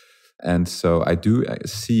asset. And so I do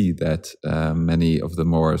see that many of the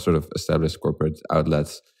more sort of established corporate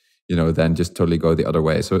outlets, then just totally go the other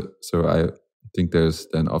way. So I think there's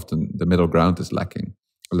then often the middle ground is lacking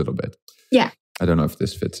a little bit. Yeah. I don't know if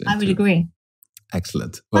this fits in. I would agree.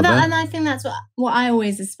 Excellent. Well, and I think that's what I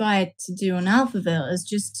always aspired to do on Alphaville, is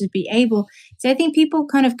just to be able. So I think people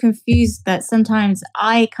kind of confuse that sometimes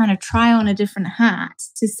I kind of try on a different hat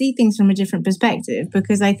to see things from a different perspective,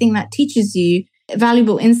 because I think that teaches you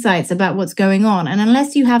valuable insights about what's going on. And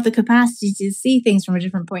unless you have the capacity to see things from a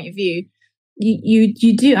different point of view, you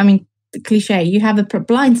do. I mean, the cliche, you have a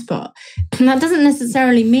blind spot. And that doesn't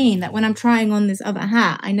necessarily mean that when I'm trying on this other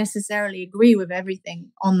hat, I necessarily agree with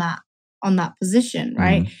everything on that position,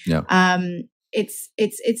 right?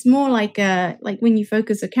 It's more like when you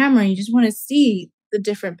focus a camera, you just want to see the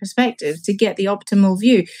different perspectives to get the optimal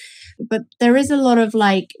view. But there is a lot of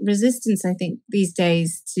resistance, I think, these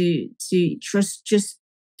days to just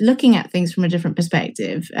looking at things from a different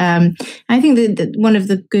perspective. I think that one of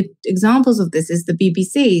the good examples of this is the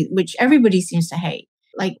BBC, which everybody seems to hate.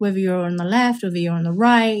 Like whether you're on the left, whether you're on the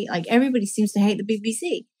right, everybody seems to hate the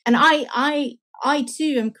BBC. And I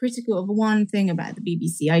too am critical of one thing about the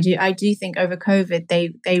BBC. I do think over COVID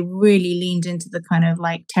they really leaned into the kind of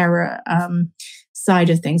terror side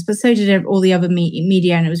of things, but so did all the other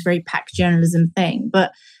media, and it was a very packed journalism thing.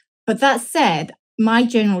 But that said, my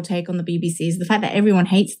general take on the BBC is the fact that everyone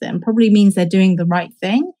hates them probably means they're doing the right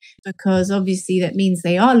thing, because obviously that means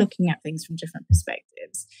they are looking at things from different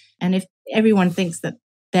perspectives. And if everyone thinks that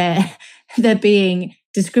they're being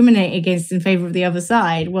discriminated against in favor of the other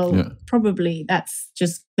side, probably that's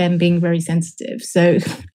just them being very sensitive. So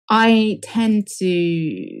I tend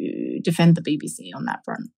to defend the BBC on that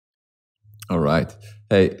front. All right.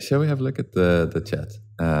 Hey, shall we have a look at the chat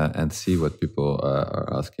and see what people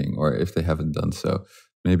are asking, or if they haven't done so,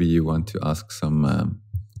 maybe you want to ask some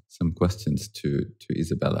questions to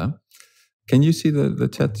Izabelle. Can you see the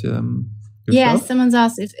chat? Yeah, someone's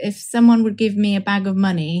asked if someone would give me a bag of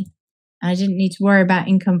money and I didn't need to worry about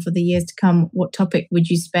income for the years to come, what topic would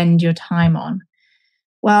you spend your time on?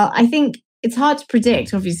 Well, I think it's hard to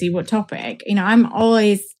predict, obviously, what topic. I'm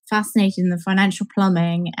always fascinated in the financial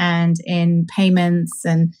plumbing and in payments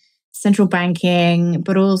and central banking,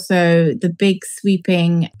 but also the big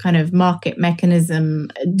sweeping kind of market mechanism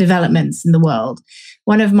developments in the world.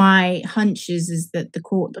 One of my hunches is that the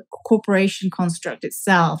corporation construct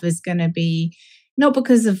itself is going to be, not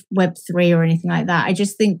because of Web3 or anything like that. I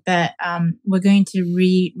just think that we're going to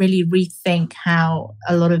really rethink how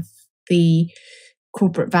a lot of the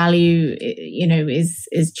corporate value,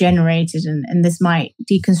 is generated, and this might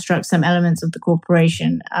deconstruct some elements of the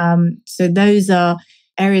corporation. So those are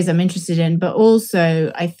areas I'm interested in, but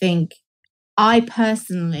also I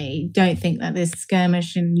personally don't think that this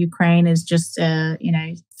skirmish in Ukraine is just a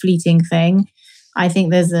fleeting thing. I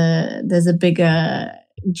think there's a bigger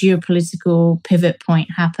geopolitical pivot point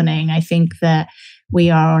happening. I think that we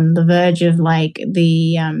are on the verge of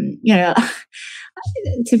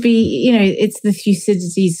it's the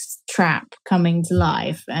Thucydides trap coming to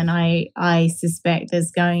life. And I suspect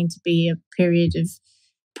there's going to be a period of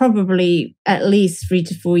probably at least 3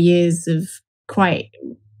 to 4 years of quite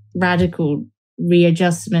radical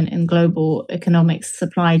readjustment in global economics,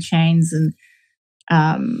 supply chains, and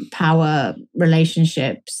power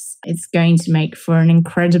relationships. It's going to make for an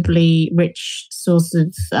incredibly rich source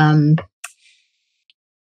of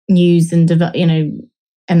news and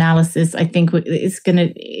analysis. I think it's going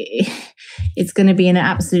to be an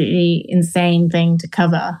absolutely insane thing to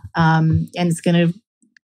cover, and it's going to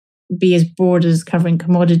be as broad as covering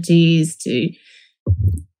commodities to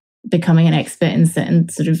becoming an expert in certain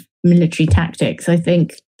sort of military tactics. I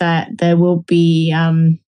think that there will be, I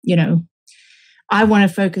want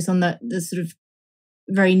to focus on the sort of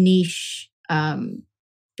very niche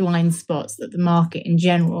blind spots that the market in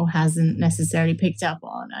general hasn't necessarily picked up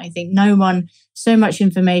on. I think so much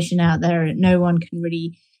information out there, and no one can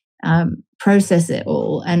really process it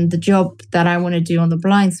all. And the job that I want to do on the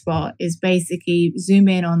blind spot is basically zoom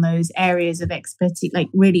in on those areas of expertise,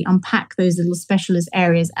 really unpack those little specialist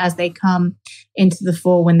areas as they come into the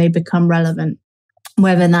fore when they become relevant,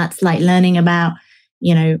 whether that's learning about,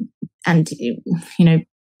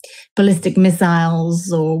 ballistic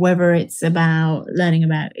missiles, or whether it's about learning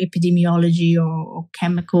about epidemiology or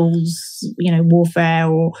chemicals, warfare,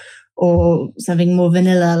 or something more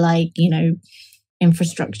vanilla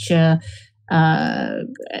infrastructure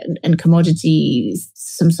and commodities,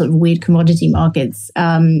 some sort of weird commodity markets.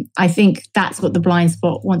 I think that's what the blind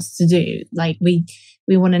spot wants to do. Like we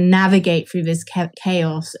want to navigate through this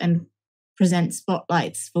chaos and present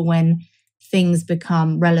spotlights for when things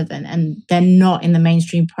become relevant, and they're not in the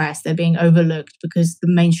mainstream press. They're being overlooked because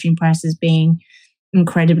the mainstream press is being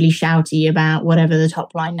incredibly shouty about whatever the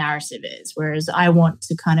top line narrative is. Whereas I want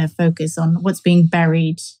to kind of focus on what's being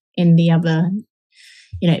buried in the other,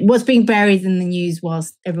 what's being buried in the news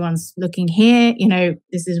whilst everyone's looking here.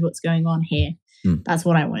 This is what's going on here. That's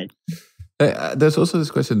what I wanted. There's also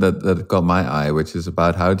this question that caught my eye, which is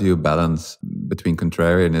about how do you balance between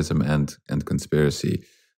contrarianism and conspiracy,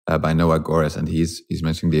 by Noah Gores, and he's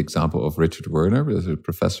mentioning the example of Richard Werner, who's a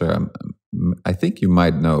professor. I think you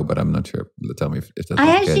might know, but I'm not sure. Tell me if that's the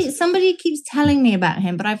case. Somebody keeps telling me about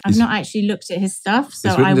him, but I've not actually looked at his stuff. So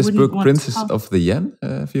he's written this book, want Princes of the Yen.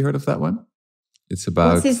 Have you heard of that one? It's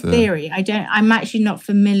about what's his theory? I'm actually not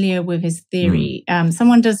familiar with his theory.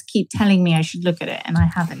 Someone does keep telling me I should look at it, and I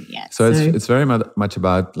haven't yet. So it's very much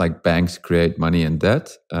about like banks create money and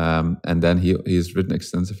debt, and then he's written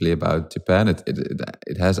extensively about Japan.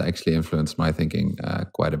 It has actually influenced my thinking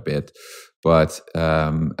quite a bit, but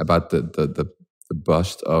about the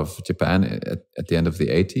bust of Japan at the end of the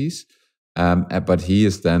 80s. But he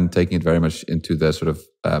is then taking it very much into the sort of,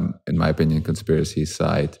 in my opinion, conspiracy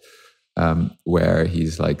side. Where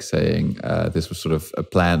he's like saying this was sort of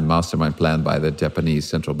a mastermind plan by the Japanese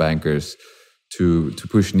central bankers to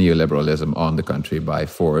push neoliberalism on the country by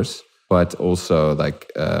force. But also,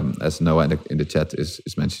 like as Noah in the chat is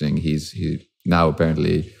mentioning, he now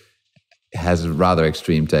apparently has a rather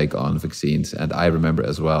extreme take on vaccines. And I remember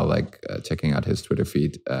as well, like checking out his Twitter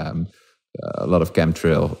feed, a lot of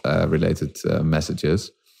chemtrail related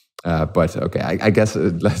messages. But okay, I guess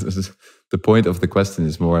the point of the question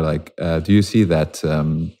is more like, do you see that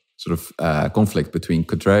sort of conflict between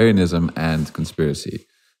contrarianism and conspiracy,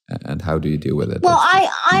 and how do you deal with it? Well,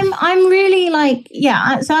 I'm really like,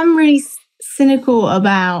 so I'm really cynical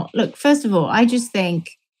about. Look, first of all, I just think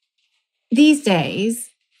these days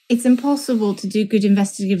it's impossible to do good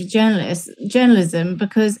investigative journalism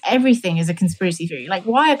because everything is a conspiracy theory. Like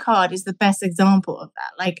Wirecard is the best example of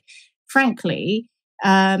that. Like, frankly.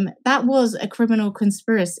 That was a criminal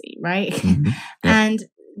conspiracy, right? Mm-hmm. Yeah. And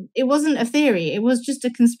it wasn't a theory. It was just a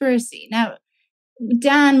conspiracy. Now,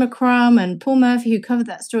 Dan McCrum and Paul Murphy, who covered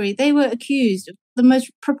that story, they were accused of the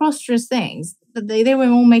most preposterous things. They were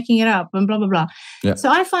all making it up and blah, blah, blah. Yeah. So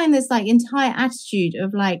I find this like entire attitude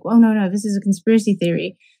of like, well, no, this is a conspiracy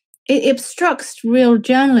theory. It obstructs real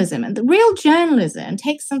journalism. And the real journalism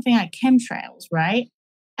takes something like chemtrails, right?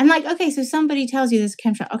 And like, okay, so somebody tells you this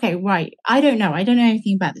chemtrail. Okay, right. I don't know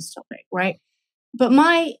anything about this topic, right? But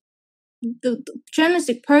the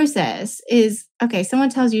journalistic process is, okay, someone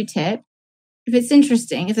tells you a tip. If it's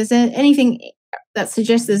interesting, if there's anything that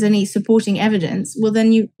suggests there's any supporting evidence, well,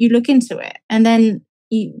 then you look into it. And then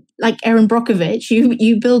you, like Erin Brockovich,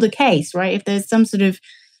 you build a case, right? If there's some sort of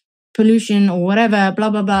pollution or whatever, blah,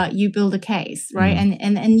 blah, blah, you build a case, right?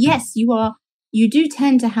 And yes, you do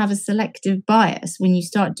tend to have a selective bias when you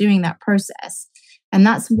start doing that process. And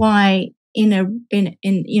that's why in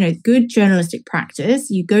good journalistic practice,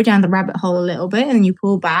 you go down the rabbit hole a little bit and then you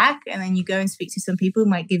pull back and then you go and speak to some people who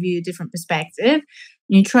might give you a different perspective. And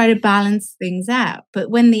you try to balance things out. But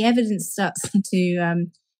when the evidence starts to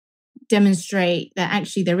demonstrate that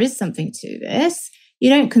actually there is something to this, you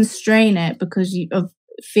don't constrain it because of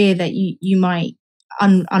fear that you might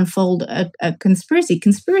unfold a conspiracy.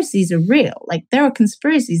 Conspiracies are real. Like there are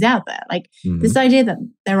conspiracies out there. Like this idea that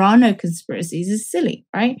there are no conspiracies is silly,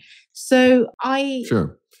 right? So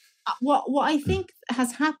what I think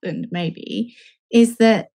has happened maybe is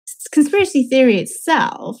that conspiracy theory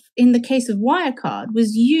itself, in the case of Wirecard,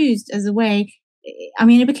 was used as a way. I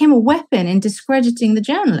mean, it became a weapon in discrediting the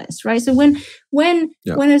journalist, right? So when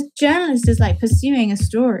a journalist is like pursuing a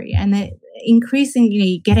story and they're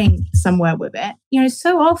increasingly getting somewhere with it,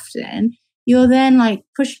 so often you're then like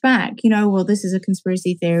pushed back, well, this is a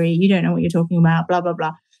conspiracy theory. You don't know what you're talking about, blah, blah,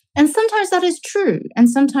 blah. And sometimes that is true. And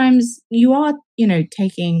sometimes you are,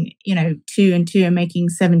 taking, 2 and 2 and making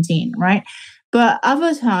 17, right? But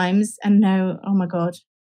other times, and no, oh my God,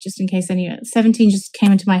 just in case 17 just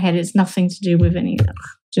came into my head. It's nothing to do with any,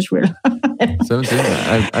 just real. 17?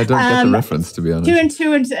 I don't get the reference, to be honest. 2 and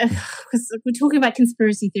 2, because we're talking about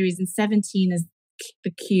conspiracy theories, and 17 is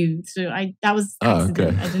the Q. So that was accident.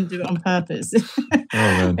 Okay. I didn't do it on purpose.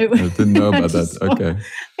 Oh man, I didn't know about that. Okay.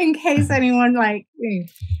 In case anyone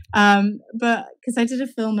but because I did a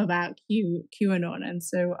film about QAnon, and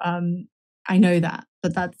so I know that,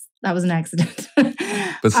 but that was an accident.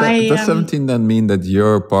 But does 17 then mean that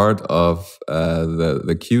you're part of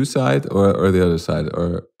the Q side or the other side,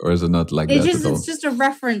 or is it not like that at all? It's just a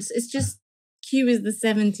reference. It's just Q is the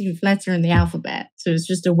 17th letter in the alphabet, so it's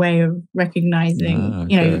just a way of recognizing.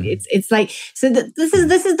 Okay. You know, it's like so. This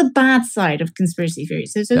is the bad side of conspiracy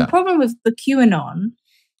theories. So the problem with the QAnon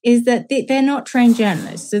is that they're not trained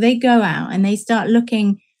journalists, so they go out and they start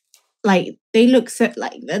looking. Like they look at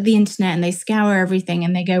the internet and they scour everything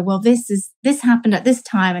and they go, well, this happened at this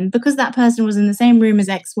time, and because that person was in the same room as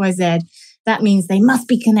XYZ, that means they must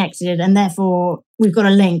be connected, and therefore we've got a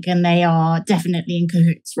link, and they are definitely in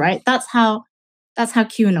cahoots, right? That's how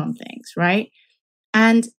QAnon thinks, right?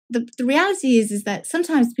 And the reality is that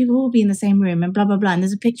sometimes people will be in the same room and blah blah blah, and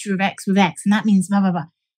there's a picture of X with X, and that means blah blah blah,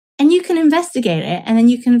 and you can investigate it, and then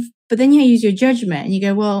you can. But then you use your judgment and you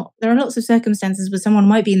go, well, there are lots of circumstances where someone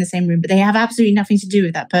might be in the same room, but they have absolutely nothing to do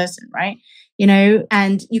with that person, right? You know,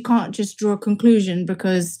 and you can't just draw a conclusion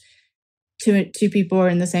because two people are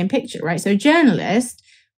in the same picture, right? So a journalist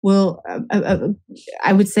will,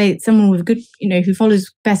 I would say someone with good, you know, who follows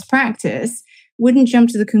best practice wouldn't jump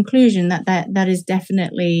to the conclusion that is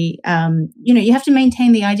definitely, you know, you have to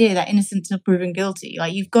maintain the idea that innocent until proven guilty.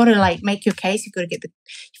 Like you've got to like make your case. You've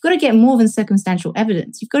got to get more than circumstantial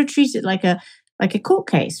evidence. You've got to treat it like a court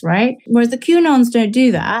case, right? Whereas the QAnons don't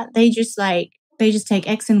do that. They just take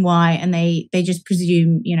X and Y and they just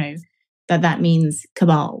presume, you know, that means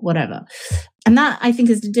cabal, whatever. And that, I think,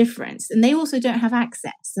 is the difference. And they also don't have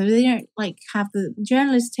access. So they don't like have the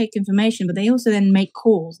journalists take information, but they also then make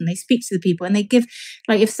calls and they speak to the people and they give,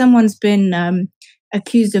 like if someone's been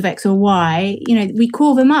accused of X or Y, you know, we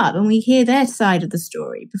call them up and we hear their side of the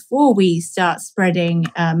story before we start spreading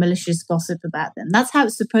malicious gossip about them. That's how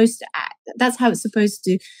it's supposed to act. That's how it's supposed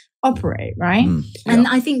to operate, right? And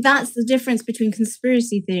I think that's the difference between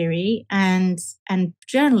conspiracy theory and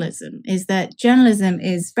journalism, is that journalism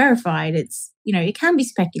is verified. It's, you know, it can be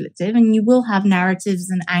speculative and you will have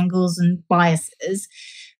narratives and angles and biases,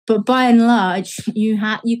 but by and large, you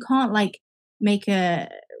can't like make a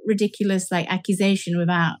ridiculous like accusation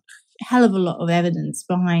without a hell of a lot of evidence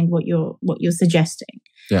behind what you're suggesting.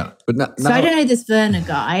 Yeah, but so I don't know this Werner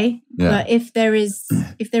guy, but if there is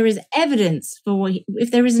evidence for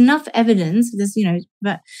if there is enough evidence, there's, you know,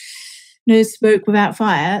 that no smoke without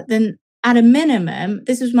fire, then at a minimum,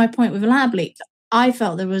 this was my point with lab leak. I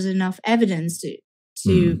felt there was enough evidence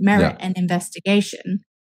to merit an investigation,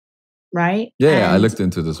 right? Yeah, I looked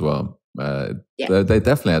into it as well. They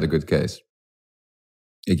definitely had a good case.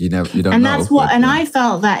 You don't know. And that's what, and I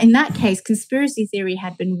felt that in that case, conspiracy theory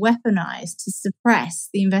had been weaponized to suppress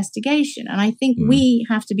the investigation. And I think we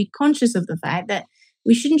have to be conscious of the fact that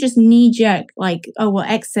we shouldn't just knee jerk like, oh, well,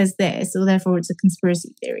 X says this, so therefore it's a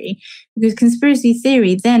conspiracy theory. Because conspiracy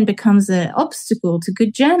theory then becomes an obstacle to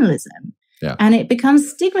good journalism. Yeah. And it becomes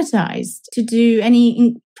stigmatized to do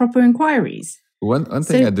any proper inquiries. One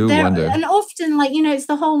thing I do wonder. And often, like, you know, it's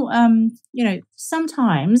the whole, you know,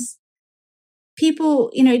 sometimes people,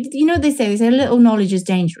 you know what they say a little knowledge is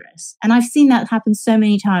dangerous. And I've seen that happen so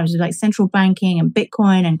many times with like central banking and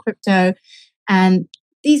Bitcoin and crypto. And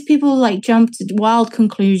these people like jump to wild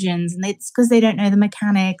conclusions, and it's because they don't know the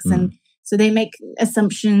mechanics. And so they make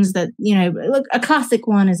assumptions that, you know, look, a classic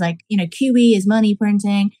one is like, you know, QE is money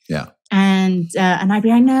printing. Yeah. And I'd be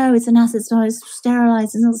like, no, it's an asset store, it's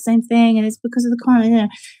sterilized, it's not the same thing. And it's because of the economy. You know.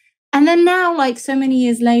 And then now, like so many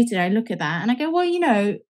years later, I look at that and I go, well, you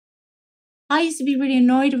know, I used to be really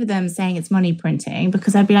annoyed with them saying it's money printing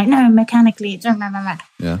because I'd be like, no, mechanically, it's blah, blah, blah.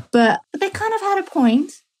 Yeah. But they kind of had a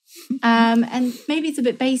point. And maybe it's a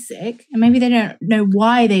bit basic and maybe they don't know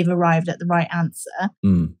why they've arrived at the right answer.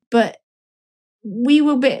 But we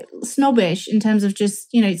were a bit snobbish in terms of just,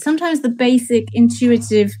 you know, sometimes the basic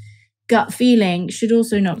intuitive gut feeling should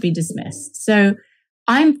also not be dismissed. So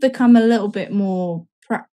I've become a little bit more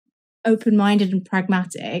open-minded and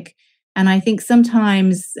pragmatic. And I think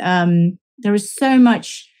sometimes there are so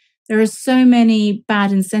many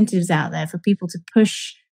bad incentives out there for people to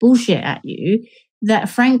push bullshit at you that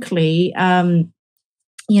frankly,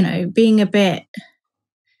 you know, being a bit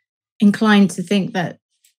inclined to think that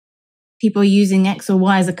people are using X or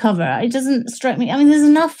Y as a cover, it doesn't strike me. I mean, there's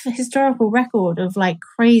enough historical record of like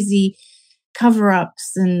crazy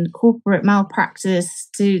cover-ups and corporate malpractice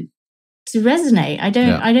to resonate. I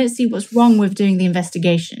don't see what's wrong with doing the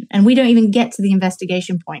investigation, and we don't even get to the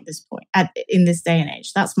investigation point in this day and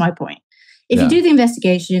age. That's my point. If you do the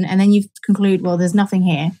investigation and then you conclude, well, there's nothing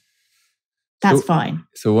here, that's fine.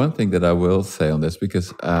 So one thing that I will say on this,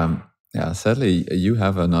 because Yeah, sadly, you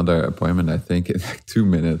have another appointment, I think, in like 2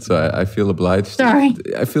 minutes. So I feel obliged. Sorry.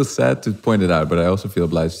 I feel sad to point it out, but I also feel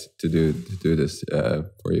obliged to do this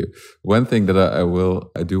for you. One thing that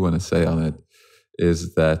I do want to say on it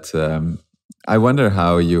is that I wonder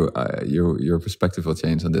how your perspective will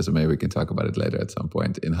change on this, and maybe we can talk about it later at some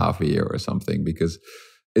point in half a year or something, because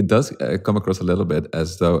it does come across a little bit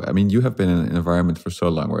as though, I mean, you have been in an environment for so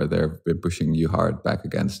long where they've been pushing you hard back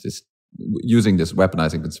against this, using this,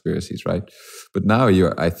 weaponizing conspiracies, right? But now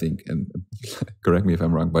you're, I think, and correct me if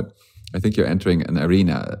I'm wrong, but I think you're entering an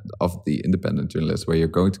arena of the independent journalists where you're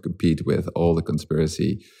going to compete with all the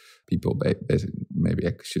conspiracy people. Basically, maybe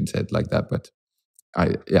I shouldn't say it like that, but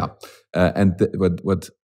what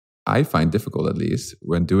I find difficult, at least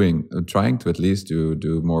when trying to at least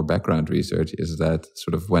do more background research, is that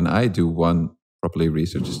sort of when I do one properly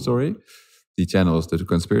researched story, the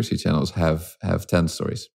conspiracy channels have 10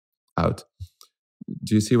 stories out.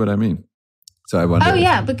 Do you see what I mean? So I wonder. Oh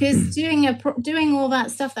yeah, because doing all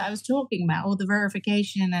that stuff that I was talking about, all the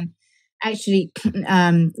verification and actually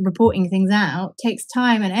reporting things out, takes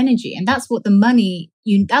time and energy, and that's what the money.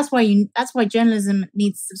 That's why journalism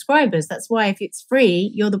needs subscribers. That's why if it's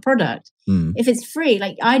free, you're the product. If it's free,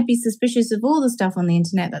 like I'd be suspicious of all the stuff on the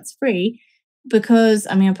internet that's free, because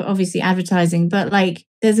I mean, obviously advertising, but like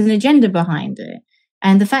there's an agenda behind it,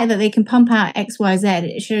 and the fact that they can pump out X, Y, Z,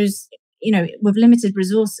 it shows, with limited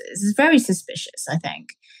resources, is very suspicious, I think,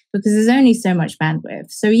 because there's only so much bandwidth.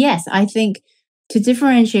 So yes, I think to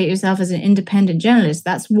differentiate yourself as an independent journalist,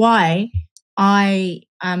 that's why I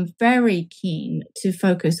am very keen to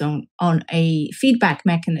focus on a feedback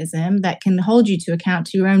mechanism that can hold you to account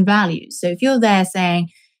to your own values. So if you're there saying,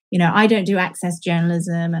 I don't do access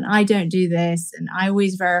journalism and I don't do this and I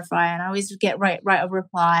always verify and I always get right a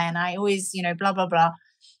reply and I always, blah, blah, blah.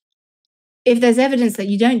 If there's evidence that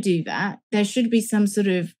you don't do that, there should be some sort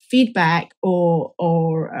of feedback or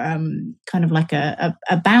kind of like a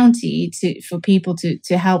bounty for people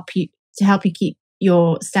to help you keep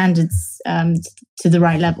your standards to the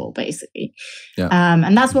right level, basically. Yeah.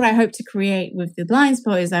 And that's what I hope to create with the Blind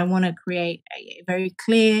Spot. Is I want to create a very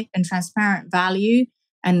clear and transparent value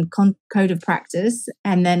and code of practice,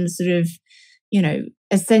 and then sort of,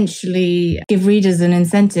 essentially give readers an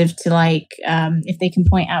incentive to if they can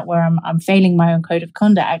point out where I'm failing my own code of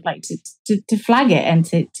conduct, like to flag it and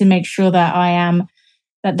to make sure that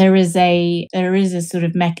there is a sort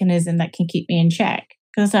of mechanism that can keep me in check,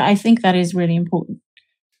 because I think that is really important.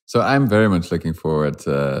 So I'm very much looking forward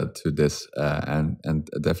to this, and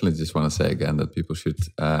definitely just want to say again that people should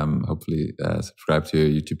hopefully subscribe to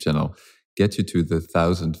your YouTube channel, get you to the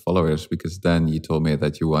 1,000 followers, because then you told me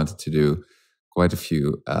that you wanted to do quite a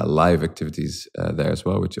few live activities there as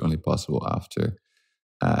well, which are only possible after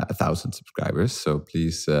 1,000 subscribers. So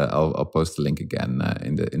please, I'll post the link again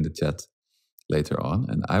in the chat later on,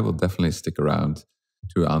 and I will definitely stick around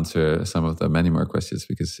to answer some of the many more questions,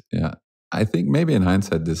 because I think maybe in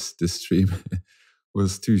hindsight this stream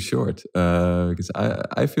was too short, because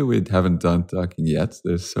I feel we haven't done talking yet.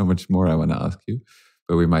 There's so much more I want to ask you,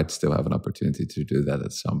 but we might still have an opportunity to do that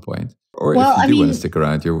at some point. Or if you do want to stick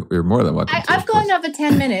around, you're more than welcome to. I've got another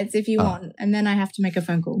 10 minutes if you want, and then I have to make a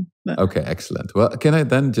phone call. But. Okay, excellent. Well, can I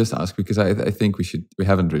then just ask, because I think we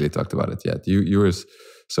haven't really talked about it yet.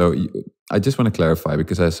 I just want to clarify,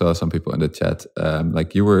 because I saw some people in the chat,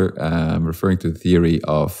 you were referring to the theory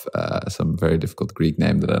of some very difficult Greek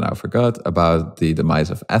name that I now forgot, about the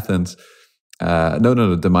demise of Athens.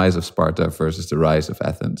 The demise of Sparta versus the rise of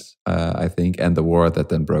Athens, I think, and the war that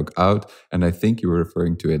then broke out. And I think you were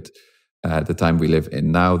referring to it at the time we live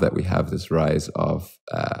in now, that we have this rise of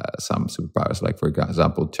some superpowers, like, for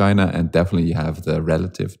example, China, and definitely you have the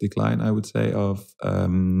relative decline, I would say, of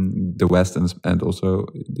the West and also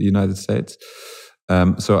the United States.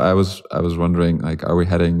 So I was wondering, are we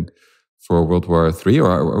heading for World War III,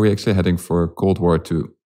 or are we actually heading for Cold War II?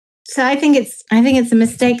 So I think it's a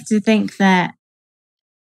mistake to think that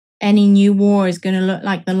any new war is going to look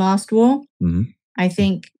like the last war. Mm-hmm. I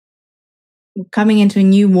think we're coming into a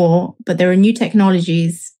new war, but there are new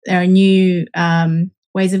technologies, there are new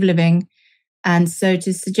ways of living. And so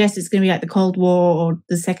to suggest it's going to be like the Cold War or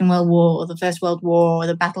the Second World War or the First World War or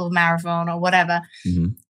the Battle of Marathon or whatever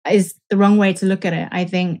is the wrong way to look at it. I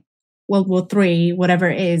think World War III, whatever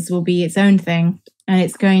it is, will be its own thing. And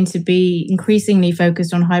it's going to be increasingly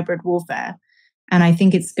focused on hybrid warfare. And I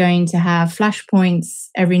think it's going to have flashpoints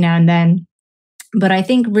every now and then. But I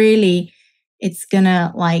think really it's going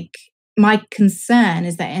to, my concern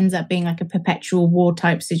is that it ends up being like a perpetual war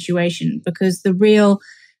type situation, because the real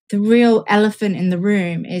the real elephant in the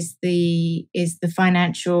room is the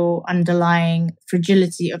financial underlying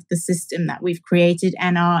fragility of the system that we've created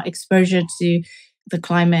and our exposure to the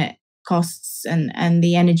climate costs and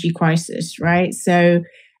the energy crisis, right? So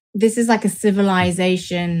this is like a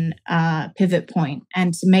civilization pivot point.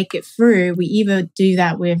 And to make it through, we either do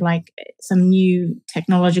that with like some new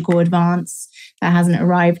technological advance that hasn't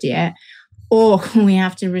arrived yet, or we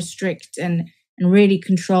have to restrict and really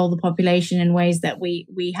control the population in ways that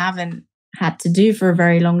we haven't had to do for a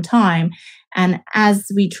very long time. And as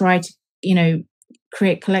we try to,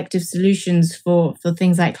 create collective solutions for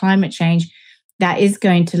things like climate change, that is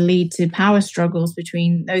going to lead to power struggles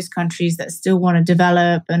between those countries that still want to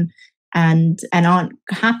develop and aren't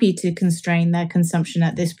happy to constrain their consumption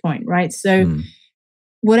at this point, right? So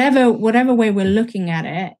whatever way we're looking at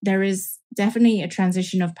it, there is definitely a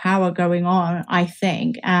transition of power going on, I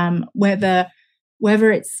think.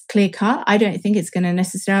 Whether it's clear cut, I don't think it's going to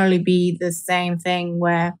necessarily be the same thing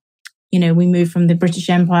where, we move from the British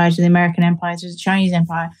Empire to the American Empire to the Chinese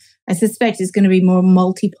Empire. I suspect it's going to be more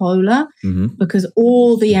multipolar because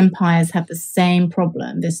all the empires have the same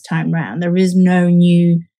problem this time round. There is no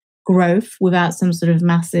new growth without some sort of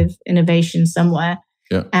massive innovation somewhere.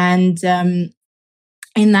 Yeah. And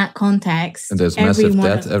in that context, and there's massive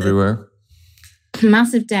debt everywhere.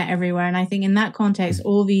 Massive debt everywhere. And I think in that context,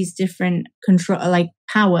 all these different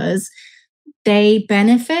powers, they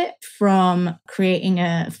benefit from creating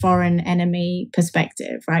a foreign enemy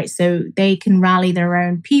perspective, right? So they can rally their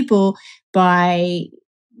own people by,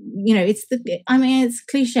 it's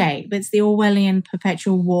cliche, but it's the Orwellian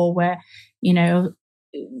perpetual war where,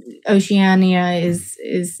 Oceania is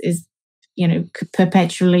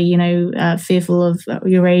perpetually, fearful of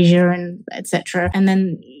Eurasia and etc. And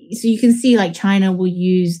then, so you can see like China will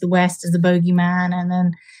use the West as the bogeyman, and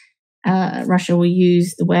then Russia will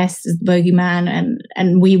use the West as the bogeyman,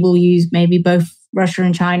 and we will use maybe both Russia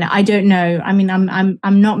and China. I don't know. I mean,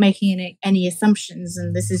 I'm not making any assumptions,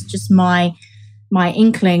 and this is just my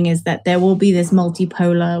inkling is that there will be this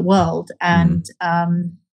multipolar world, and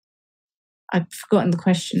I've forgotten the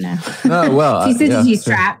question now. Oh, well, Thucydides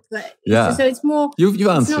trap, but so it's more. You've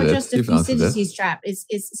answered it's not just a Thucydides trap.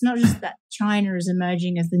 It's not just that China is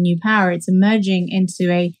emerging as the new power. It's emerging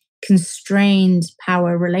into a constrained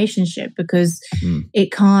power relationship because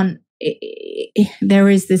it can't. There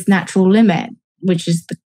is this natural limit, which is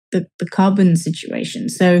the carbon situation.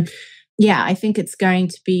 So, yeah, I think it's going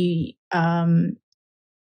to be for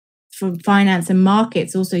finance and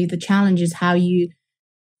markets. Also, the challenge is how you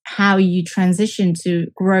transition to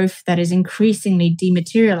growth that is increasingly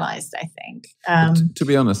dematerialized, I think. To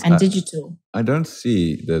be honest, and digital. I don't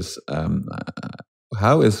see this.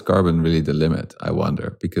 How is carbon really the limit, I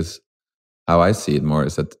wonder? Because how I see it more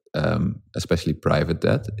is that especially private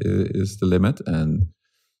debt is the limit. And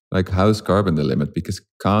like, how is carbon the limit? Because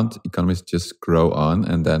can't economies just grow on?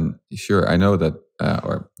 And then, sure, I know that,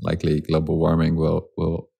 or likely global warming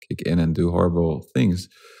will kick in and do horrible things.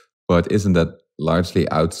 But isn't that largely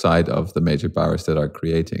outside of the major powers that are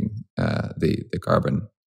creating the carbon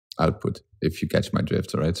output? If you catch my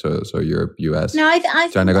drift, right? So Europe, US,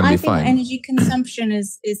 China going to be fine. Energy consumption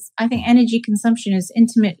I think energy consumption is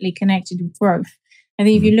intimately connected with growth. I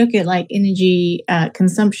think if you look at like energy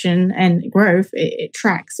consumption and growth, it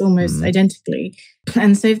tracks almost identically.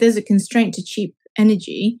 And so if there's a constraint to cheap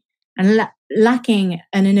energy and lacking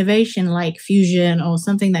an innovation like fusion or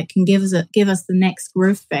something that can give us the next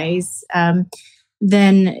growth phase,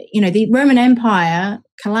 then the Roman Empire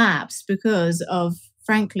collapsed because of,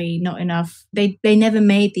 frankly, not enough. They never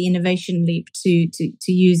made the innovation leap to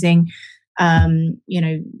using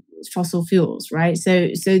fossil fuels, right? So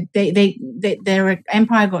their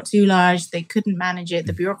empire got too large. They couldn't manage it.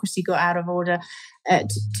 The bureaucracy got out of order,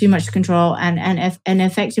 too much control, and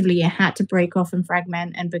effectively it had to break off and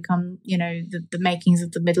fragment and become the makings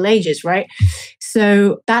of the Middle Ages, right?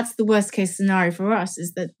 So that's the worst case scenario for us,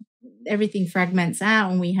 is that everything fragments out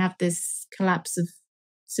and we have this collapse of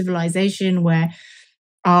civilization where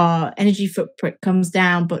our energy footprint comes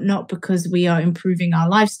down, but not because we are improving our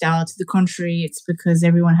lifestyle. To the contrary, it's because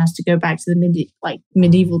everyone has to go back to the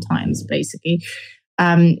medieval times, basically.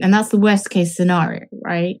 And that's the worst case scenario,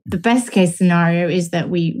 right? The best case scenario is that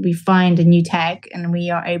we find a new tech and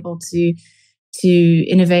we are able to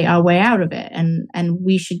innovate our way out of it. And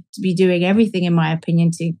we should be doing everything, in my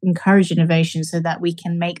opinion, to encourage innovation so that we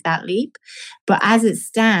can make that leap. But as it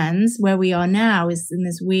stands, where we are now is in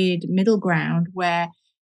this weird middle ground where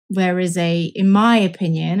there is in my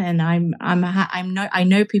opinion, and I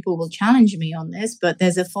know people will challenge me on this, but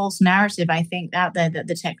there's a false narrative, I think, out there that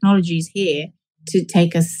the technology is here to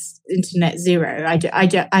take us into net zero. I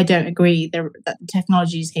don't agree that the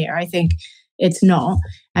technology is here. I think it's not.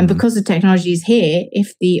 And because the technology is here,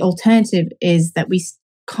 if the alternative is that we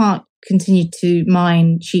can't continue to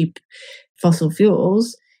mine cheap fossil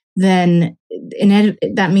fuels, then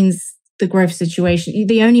that means the growth situation.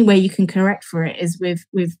 The only way you can correct for it is with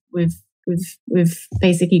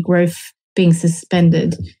basically growth being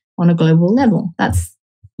suspended on a global level.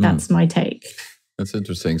 That's my take. That's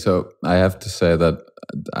interesting. So I have to say that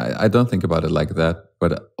I don't think about it like that,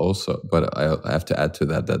 but I have to add to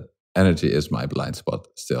that energy is my blind spot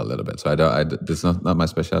still a little bit. So it's not my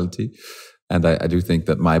specialty. And I do think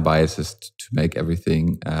that my bias is to make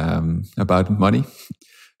everything about money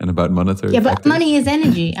and about monetary factors. But money is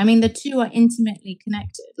energy. I mean, the two are intimately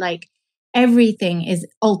connected. Like everything is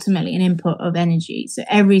ultimately an input of energy. So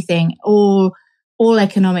everything, all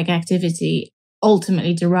economic activity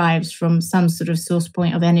ultimately derives from some sort of source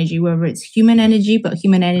point of energy, whether it's human energy, but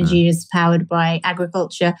human energy is powered by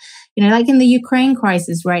agriculture. Like in the Ukraine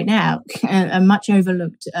crisis right now, a much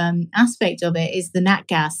overlooked aspect of it is the nat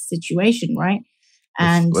gas situation, right?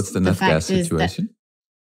 And what's the nat gas situation?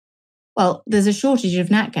 Well, there's a shortage of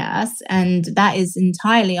nat gas, and that is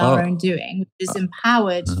entirely our own doing, which has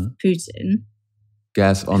empowered Putin.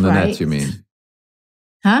 Gas on the net, you mean?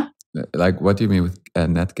 Huh? Like, what do you mean with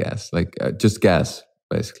net gas? Like, just gas,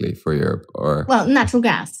 basically, for Europe, or natural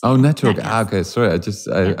gas. Oh, natural gas. Okay, sorry.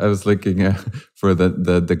 I was looking for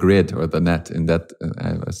the grid or the net in that.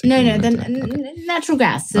 I was natural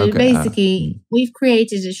gas. So basically, we've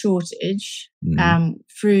created a shortage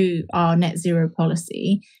through our net zero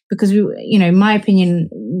policy because in my opinion,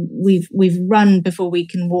 we've run before we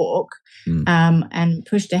can walk, and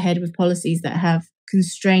pushed ahead with policies that have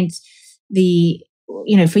constrained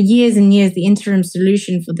for years and years, the interim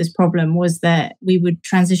solution for this problem was that we would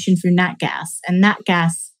transition through nat gas. And nat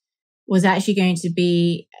gas was actually going to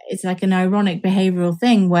be, it's like an ironic behavioral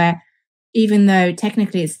thing where even though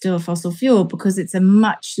technically it's still a fossil fuel, because it's a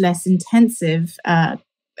much less intensive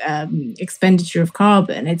expenditure of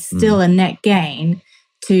carbon, it's still a net gain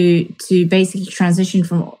to basically transition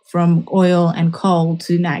from oil and coal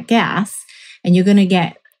to nat gas. And you're going to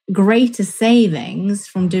get greater savings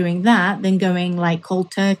from doing that than going like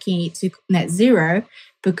cold turkey to net zero,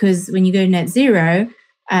 because when you go net zero,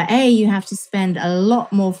 you have to spend a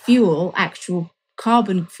lot more fuel, actual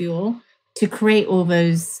carbon fuel, to create all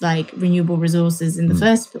those like renewable resources in the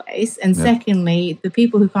first place. And secondly, the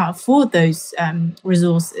people who can't afford those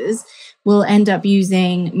resources will end up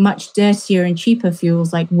using much dirtier and cheaper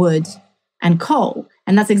fuels like wood and coal.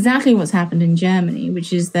 And that's exactly what's happened in Germany,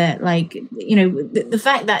 which is that, the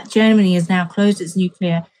fact that Germany has now closed its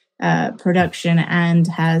nuclear production and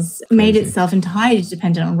has made itself entirely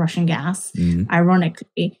dependent on Russian gas,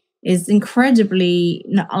 ironically, is incredibly,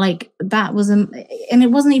 that was, and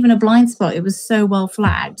it wasn't even a blind spot. It was so well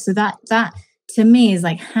flagged. So that to me is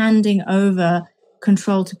like handing over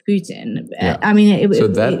control to Putin. I mean, it was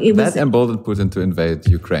that emboldened Putin to invade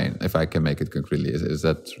Ukraine. If I can make it concretely, is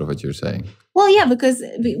that sort of what you're saying? Well, yeah, because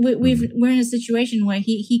we're in a situation where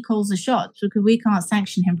he calls the shots because we can't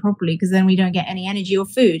sanction him properly because then we don't get any energy or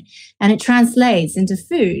food, and it translates into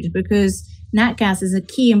food because nat gas is a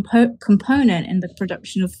key component in the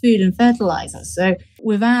production of food and fertilizer. So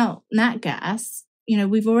without nat gas,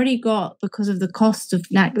 we've already got, because of the cost of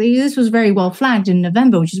nat. This was very well flagged in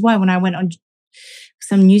November, which is why when I went on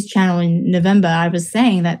some news channel in November, I was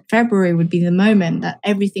saying that February would be the moment that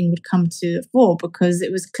everything would come to the fore, because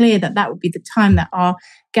it was clear that would be the time that our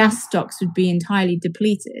gas stocks would be entirely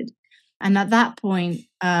depleted. And at that point,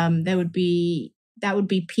 that would be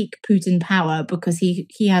peak Putin power, because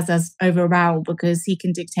he has us over a barrel because he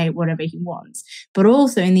can dictate whatever he wants. But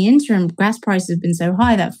also in the interim, gas prices have been so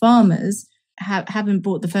high that farmers haven't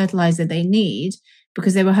bought the fertilizer they need,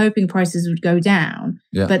 because they were hoping prices would go down,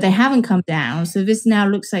 but they haven't come down. So this now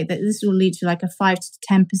looks like that this will lead to like a 5 to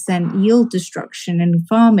 10% yield destruction in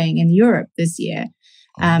farming in Europe this year.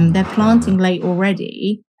 They're planting late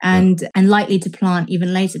already and likely to plant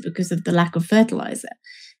even later because of the lack of fertilizer.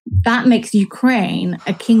 That makes Ukraine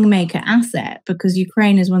a kingmaker asset, because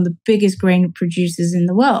Ukraine is one of the biggest grain producers in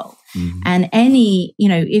the world. And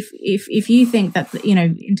if you think that,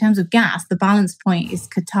 in terms of gas, the balance point is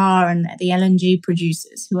Qatar and the LNG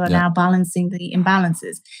producers who are now balancing the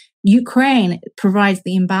imbalances. Ukraine provides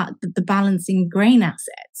the balancing grain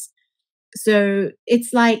assets. So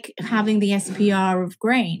it's like having the SPR of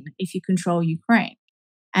grain if you control Ukraine.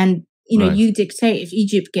 And, you dictate if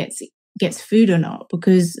Egypt gets food or not,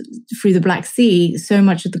 because through the Black Sea, so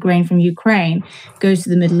much of the grain from Ukraine goes to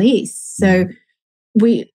the Middle East. So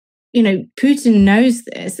Putin knows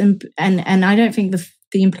this, and I don't think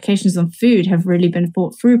the implications on food have really been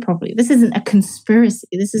thought through properly. This isn't a conspiracy.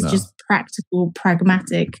 This is just practical,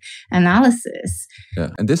 pragmatic analysis. Yeah,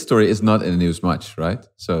 and this story is not in the news much, right?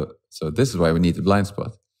 So this is why we need the blind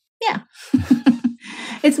spot. Yeah.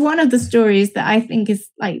 It's one of the stories that I think is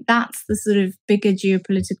like, that's the sort of bigger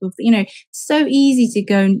geopolitical, so easy to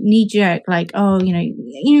go knee jerk, like, oh,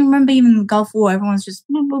 remember even the Gulf War, everyone's just,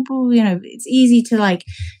 it's easy to like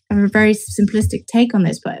have a very simplistic take on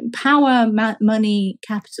this, but power, money,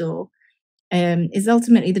 capital is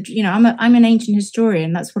ultimately I'm an ancient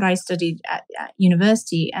historian. That's what I studied at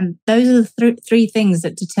university. And those are the three things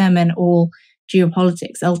that determine all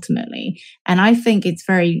geopolitics ultimately. And I think it's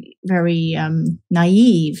very, very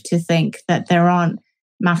naive to think that there aren't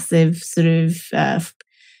massive sort of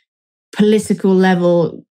political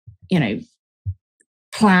level,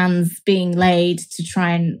 plans being laid to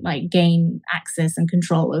try and like gain access and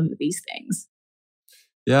control over these things.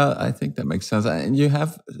 Yeah, I think that makes sense. And you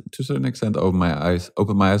have, to a certain extent, opened my eyes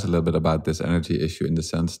a little bit about this energy issue, in the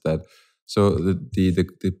sense that, so the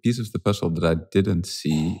piece of the puzzle that I didn't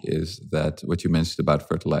see is that what you mentioned about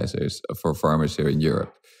fertilizers for farmers here in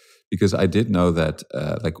Europe. Because I did know that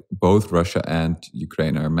like both Russia and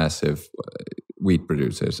Ukraine are massive wheat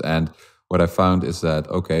producers. And what I found is that,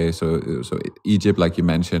 okay, so Egypt, like you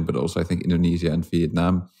mentioned, but also I think Indonesia and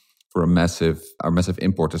Vietnam are massive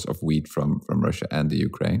importers of wheat from Russia and the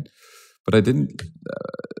Ukraine. But I didn't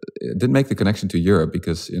make the connection to Europe,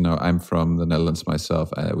 because I'm from the Netherlands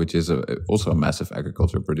myself, which is also a massive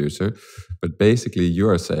agriculture producer. But basically, you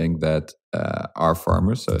are saying that our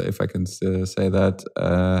farmers, if I can say that,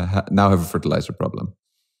 now have a fertilizer problem,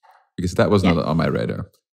 because that was not on my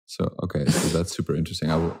radar. So okay, so that's super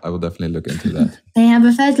interesting. I will definitely look into that. They have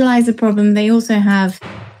a fertilizer problem. They also have,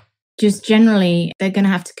 just generally, they're going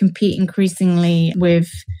to have to compete increasingly with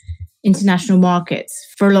international markets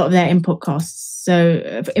for a lot of their input costs.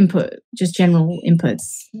 So just general inputs,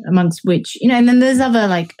 amongst which, and then there's other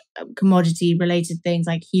like commodity related things,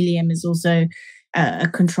 like helium is also a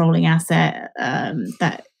controlling asset an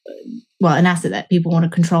asset that people want to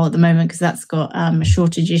control at the moment, because that's got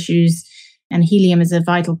shortage issues. And helium is a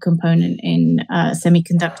vital component in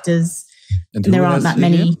semiconductors. And there aren't that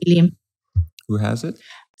many helium. Who has it?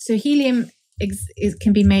 So helium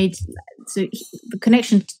can be made. So the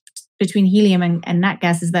connection between helium and nat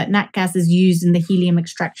gas is that nat gas is used in the helium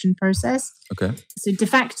extraction process. Okay. So de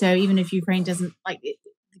facto, even if Ukraine doesn't like it,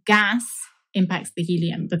 gas impacts the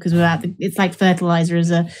helium, because it's like fertilizer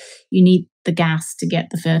you need the gas to get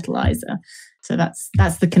the fertilizer. So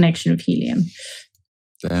that's the connection of helium.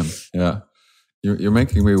 Damn. Yeah. You're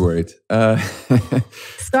making me worried.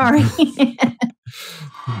 Sorry.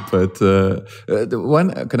 But the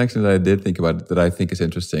one connection that I did think about, that I think is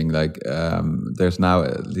interesting, like there's now,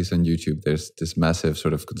 at least on YouTube, there's this massive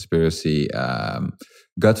sort of conspiracy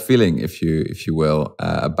gut feeling, if you will,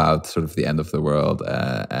 about sort of the end of the world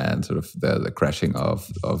and sort of the crashing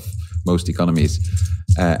of most economies.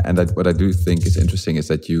 And what I do think is interesting is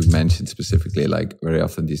that you mentioned specifically, like, very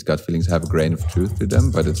often these gut feelings have a grain of truth to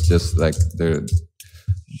them, but it's just like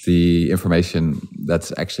the information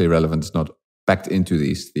that's actually relevant is not packed into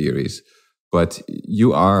these theories. But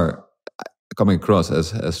you are coming across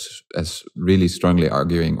as really strongly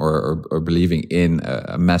arguing or believing in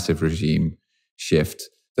a massive regime shift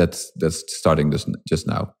that's starting just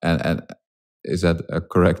now. And is that a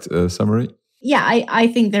correct summary? Yeah, I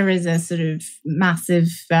think there is a sort of massive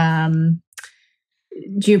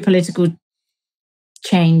geopolitical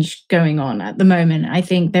change going on at the moment. I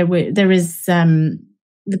think there is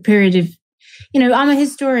the period of, I'm a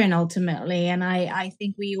historian ultimately, and I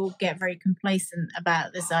think we all get very complacent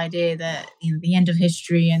about this idea that the end of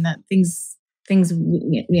history, and that things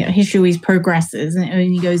history always progresses and it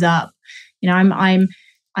only goes up.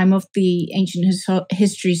 I'm of the ancient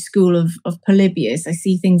history school of Polybius. I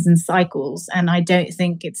see things in cycles, and I don't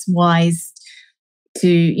think it's wise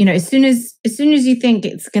to, as soon as you think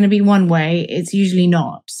it's going to be one way, it's usually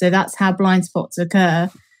not. So that's how blind spots occur,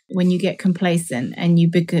 when you get complacent and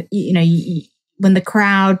when the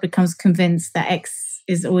crowd becomes convinced that X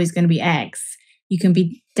is always going to be X, you can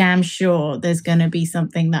be damn sure there's going to be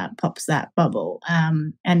something that pops that bubble,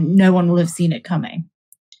 and no one will have seen it coming.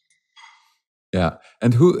 Yeah.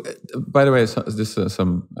 And who, by the way, this is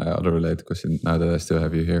some other related question now that I still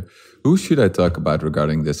have you here. Who should I talk about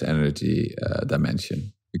regarding this energy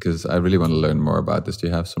dimension? Because I really want to learn more about this. Do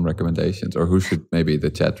you have some recommendations? Or who should maybe the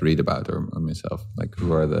chat read about, or myself? Like,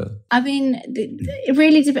 who are the... I mean, it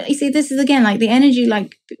really depends. You see, this is, again, like the energy,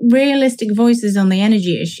 like realistic voices on the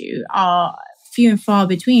energy issue are few and far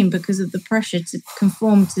between because of the pressure to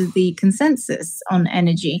conform to the consensus on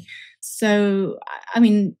energy. So, I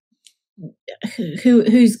mean,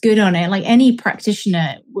 who's good on it. Like any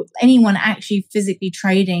practitioner, anyone actually physically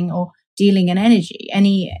trading or dealing in energy.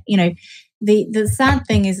 The sad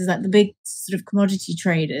thing is that the big sort of commodity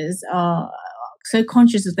traders are so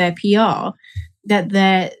conscious of their PR that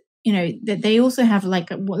that they also have like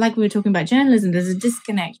we were talking about journalism. There's a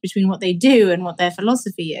disconnect between what they do and what their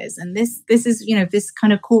philosophy is, and this is this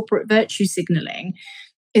kind of corporate virtue signaling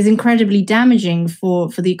is incredibly damaging for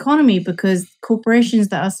the economy, because corporations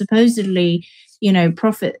that are supposedly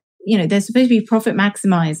profit, they're supposed to be profit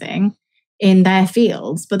maximizing in their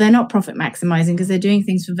fields, but they're not profit maximizing because they're doing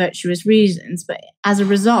things for virtuous reasons. But as a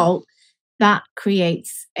result, that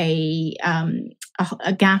creates a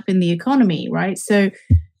gap in the economy, right? So,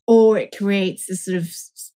 or it creates a sort of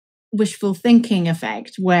wishful thinking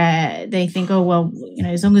effect where they think, oh, well,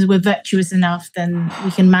 as long as we're virtuous enough, then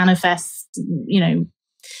we can manifest,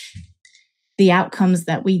 the outcomes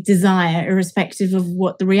that we desire, irrespective of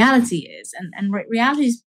what the reality is. And reality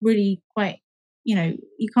is really quite, you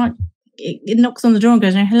can't, it knocks on the door and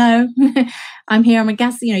goes, hello, I'm here, I'm a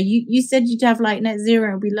gas, you said you'd have like net zero,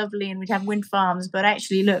 it'd be lovely, and we'd have wind farms, but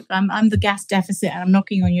actually, look, I'm the gas deficit and I'm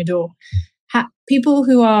knocking on your door. People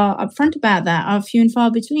who are upfront about that are few and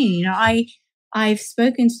far between. I've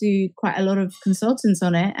spoken to quite a lot of consultants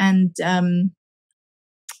on it, and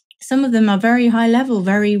some of them are very high level,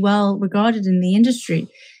 very well regarded in the industry.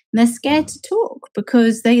 And they're scared to talk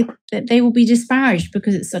because they will be disparaged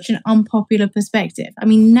because it's such an unpopular perspective. I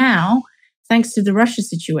mean, now, thanks to the Russia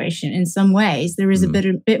situation, in some ways, there is a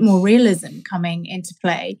bit more realism coming into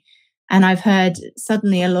play. And I've heard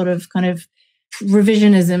suddenly a lot of kind of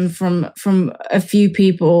revisionism from a few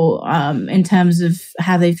people in terms of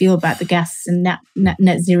how they feel about the gas and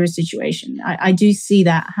net zero situation. I do see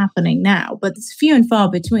that happening now, but it's few and far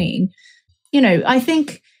between. I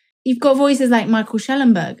think you've got voices like Michael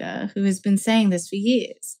Schellenberger, who has been saying this for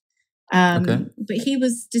years, but he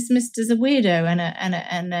was dismissed as a weirdo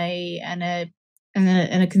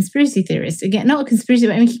and a conspiracy theorist. Again, not a conspiracy,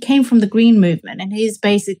 but he came from the Green movement, and his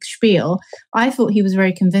basic spiel, I thought he was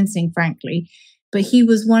very convincing, frankly, but he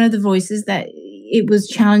was one of the voices that it was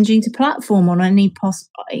challenging to platform on any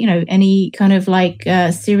kind of like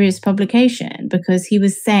serious publication, because he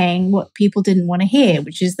was saying what people didn't want to hear,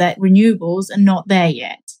 which is that renewables are not there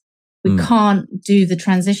yet. We can't do the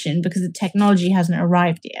transition because the technology hasn't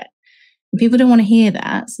arrived yet. And people don't want to hear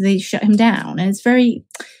that, so they shut him down. And it's very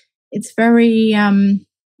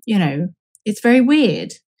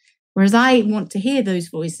weird. Whereas I want to hear those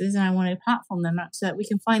voices and I want to platform them so that we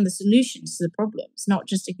can find the solutions to the problems, not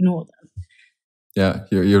just ignore them. Yeah,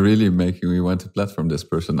 you're really making me want to platform this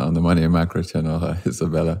person on the Money and Macro channel,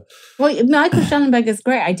 Izabelle. Well, Michael Schellenberger is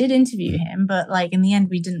great. I did interview him, but in the end,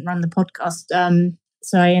 we didn't run the podcast.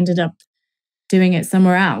 So I ended up doing it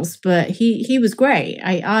somewhere else. But he was great.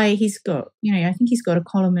 He's got, I think he's got a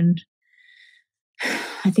column in,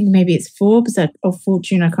 I think maybe it's Forbes or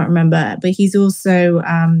Fortune, I can't remember. But he's also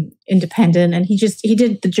independent, and he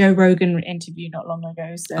did the Joe Rogan interview not long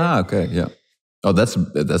ago. So. Okay, yeah. Oh, that's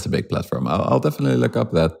a big platform. I'll definitely look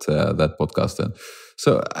up that podcast then.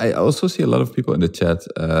 So I also see a lot of people in the chat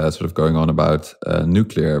sort of going on about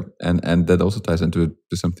nuclear, and that also ties into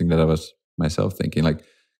something that I was myself thinking, like,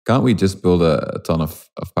 can't we just build a ton of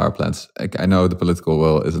power plants? I know the political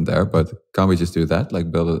will isn't there, but can't we just do that?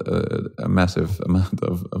 Like build a massive amount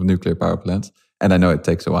of nuclear power plants? And I know it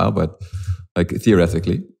takes a while, but like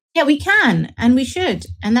theoretically. Yeah, we can and we should.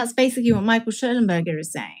 And that's basically what Michael Schellenberger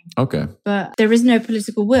is saying. Okay. But there is no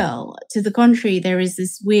political will. To the contrary, there is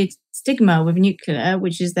this weird stigma with nuclear,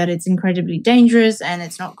 which is that it's incredibly dangerous and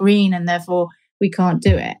it's not green and therefore we can't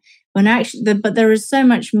do it. When actually, but there is so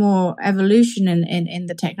much more evolution in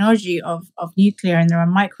the technology of nuclear, and there are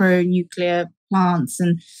micro nuclear plants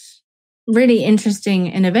and really interesting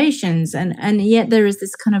innovations, and yet there is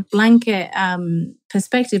this kind of blanket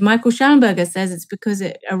perspective. Michael Schellenberger says it's because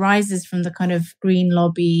it arises from the kind of green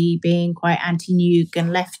lobby being quite anti-nuke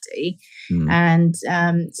and lefty, and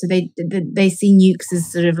so they see nukes as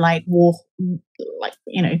sort of like war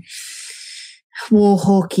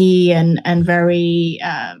hawky and very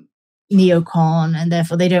neocon, and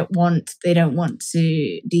therefore they don't want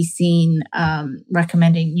to be seen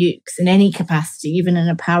recommending nukes in any capacity, even in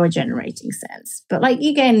a power generating sense. But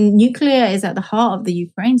again, nuclear is at the heart of the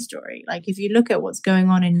Ukraine story. If you look at what's going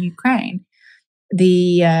on in Ukraine,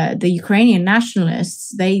 the Ukrainian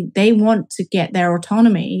nationalists, they want to get their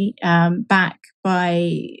autonomy back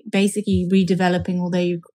by basically redeveloping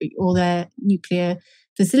all their nuclear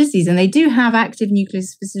facilities, and they do have active nuclear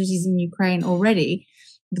facilities in Ukraine already.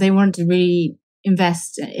 They want to really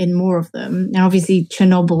invest in more of them. Now, obviously,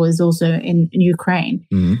 Chernobyl is also in Ukraine.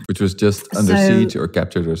 Which was just under siege or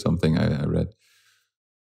captured or something, I read.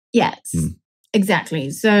 Yes, exactly.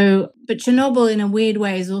 So, but Chernobyl in a weird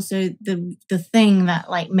way is also the thing that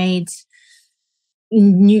like made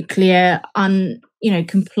nuclear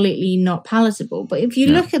completely not palatable. But if you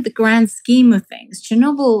look at the grand scheme of things,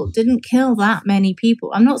 Chernobyl didn't kill that many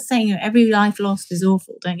people. I'm not saying every life lost is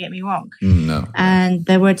awful, don't get me wrong. No. And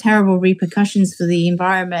there were terrible repercussions for the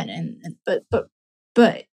environment,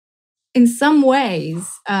 but in some ways,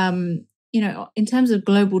 in terms of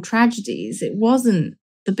global tragedies, it wasn't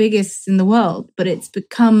the biggest in the world, but it's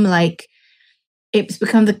become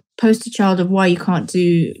the poster child of why you can't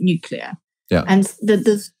do nuclear. Yeah. And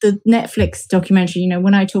the Netflix documentary,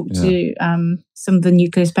 when I talked to some of the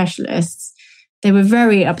nuclear specialists, they were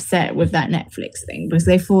very upset with that Netflix thing because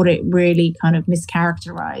they thought it really kind of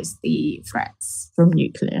mischaracterized the threats from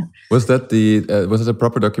nuclear. Was that was it a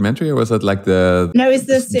proper documentary or was that like the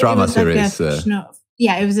drama series?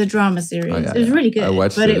 It was a drama series. It was really good. I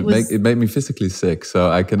watched it. It made me physically sick,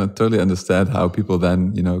 so I cannot totally understand how people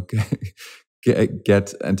then,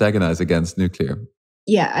 get antagonized against nuclear.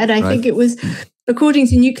 Yeah, and I think it was, according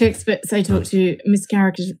to nuclear experts I talked to,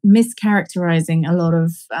 mischaracterizing a lot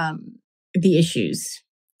of the issues.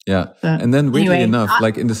 Yeah, but and then weirdly enough,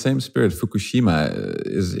 like in the same spirit, Fukushima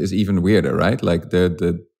is even weirder, right? Like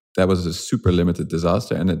that was a super limited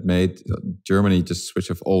disaster, and it made Germany just switch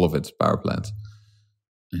off all of its power plants.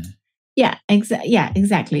 Yeah,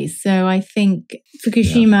 exactly. So I think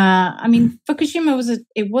Fukushima. I mean, Fukushima was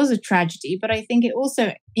a tragedy, but I think it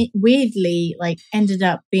also weirdly ended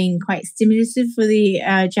up being quite stimulative for the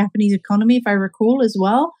Japanese economy, if I recall, as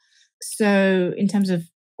well. So in terms of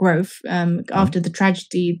growth, after the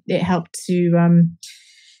tragedy, it helped to.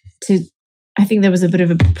 I think there was a bit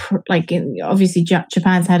of obviously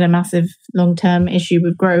Japan's had a massive long-term issue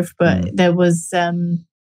with growth, but there was a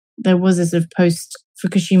sort of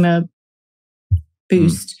post-Fukushima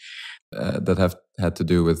boost that had to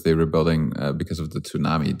do with the rebuilding because of the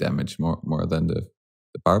tsunami damage more than the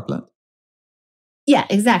power plant. Yeah,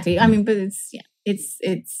 exactly. I mean, but it's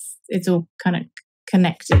all kind of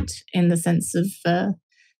connected in the sense of the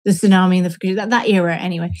tsunami and the Fukushima, that era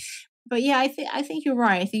anyway. But yeah, I think you're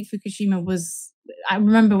right. I think Fukushima was. I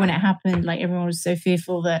remember when it happened, everyone was so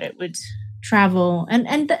fearful that it would travel, and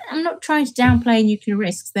I'm not trying to downplay nuclear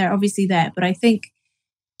risks. They're obviously there, but I think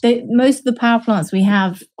most of the power plants we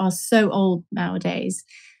have are so old nowadays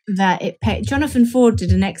that Jonathan Ford did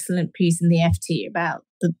an excellent piece in the FT about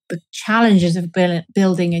the challenges of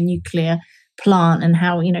building a nuclear plant and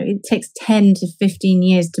how it takes 10 to 15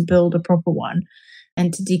 years to build a proper one.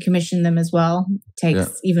 And to decommission them as well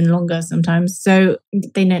takes even longer sometimes. So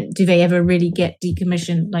do they ever really get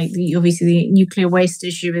decommissioned? Obviously the nuclear waste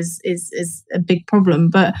issue is a big problem.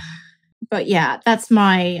 But yeah, that's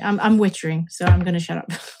I'm wittering, so I'm going to shut up.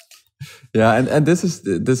 Yeah, and this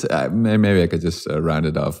maybe I could just round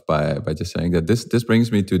it off by just saying that this brings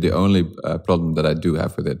me to the only problem that I do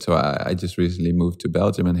have with it. So I just recently moved to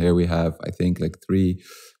Belgium, and here we have I think 3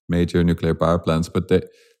 major nuclear power plants, but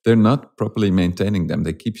they're not properly maintaining them.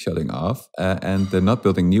 They keep shutting off, and they're not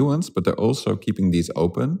building new ones, but they're also keeping these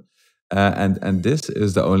open. And this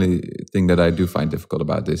is the only thing that I do find difficult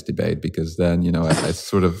about this debate, because then I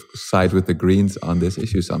sort of side with the Greens on this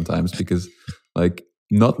issue sometimes, because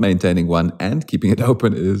not maintaining one and keeping it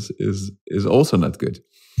open is also not good.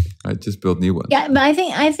 Right? Just build new ones. Yeah, but I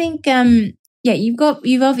think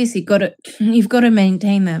you've obviously got to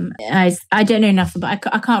maintain them. I don't know enough about.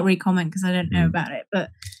 I can't really comment because I don't know about it, but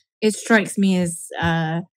it strikes me as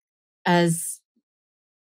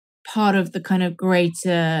part of the kind of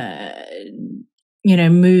greater,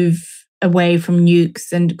 move away from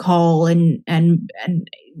nukes and coal, and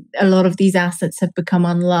a lot of these assets have become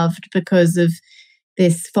unloved because of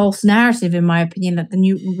this false narrative, in my opinion, that the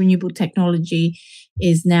new renewable technology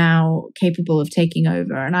is now capable of taking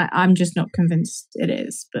over, and I'm just not convinced it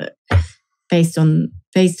is. But based on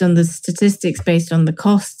the statistics, based on the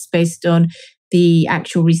costs, based on the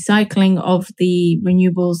actual recycling of the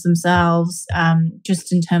renewables themselves,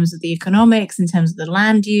 just in terms of the economics, in terms of the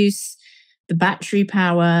land use, the battery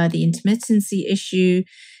power, the intermittency issue,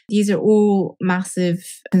 these are all massive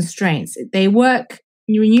constraints. They work.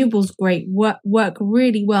 Renewables work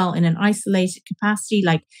really well in an isolated capacity.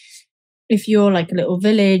 If you're a little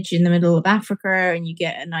village in the middle of Africa and you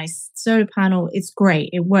get a nice solar panel, it's great.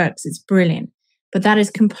 It works. It's brilliant. But that is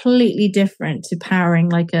completely different to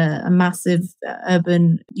powering a massive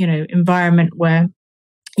urban, environment where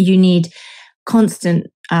you need constant,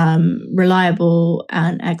 reliable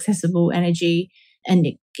and accessible energy. And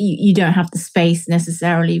you don't have the space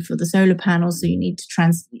necessarily for the solar panels, so you need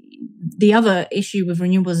to the other issue with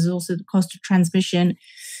renewables is also the cost of transmission,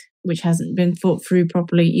 which hasn't been thought through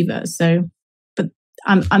properly either. So, but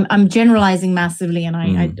I'm generalizing massively, and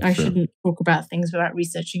I shouldn't talk about things without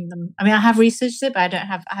researching them. I mean, I have researched it, but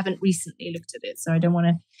I haven't recently looked at it, so I don't want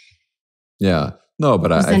to. Yeah, no,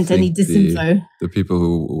 but I think any disinfo. The people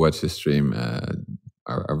who watch this stream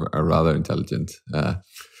are rather intelligent.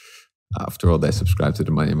 After all, they subscribe to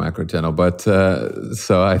the Money Macro channel, but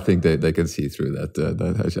so I think they can see through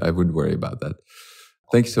that. I wouldn't worry about that.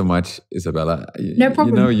 Thank you so much, Izabelle. No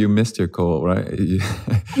problem. You know, you missed your call, right?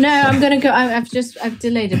 No, I'm gonna go. I've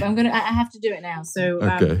delayed it, but I have to do it now. So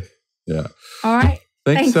okay, yeah. All right.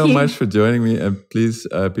 Thanks so much for joining me, and please,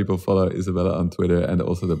 people, follow Izabelle on Twitter and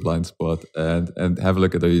also the Blind Spot, and have a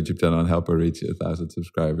look at our YouTube channel and help her reach 1,000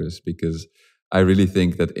 subscribers. Because I really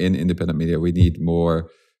think that in independent media we need more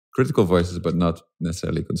critical voices, but not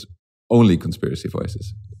necessarily only conspiracy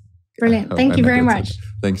voices. Brilliant. Thank you very much.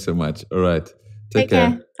 Thanks so much. All right. Take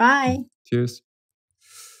care. Bye. Cheers.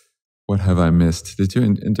 What have I missed? Did you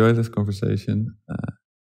enjoy this conversation?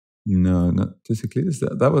 No, not physically.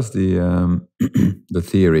 That was the the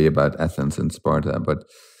theory about Athens and Sparta. But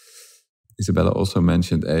Izabelle also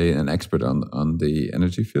mentioned an expert on the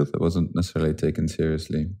energy field that wasn't necessarily taken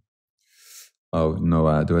seriously. Oh,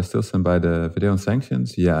 Noah, do I still send by the video on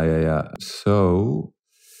sanctions? Yeah. So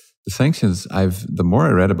the sanctions, the more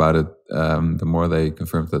I read about it, the more they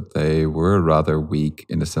confirmed that they were rather weak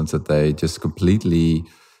in the sense that they just completely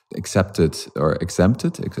exempted the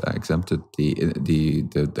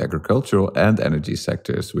agricultural and energy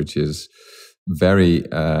sectors, which is very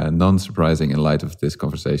non-surprising in light of this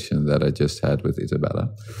conversation that I just had with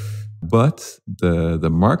Izabelle. But the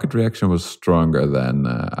market reaction was stronger than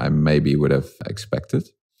I maybe would have expected.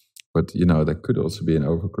 But, there could also be an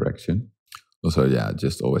overcorrection. Also,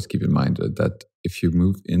 just always keep in mind that if you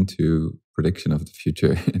move into prediction of the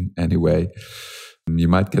future in any way, you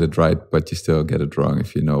might get it right, but you still get it wrong,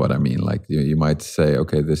 if you know what I mean. Like you might say,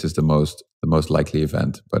 okay, this is the most likely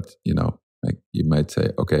event, but like you might say,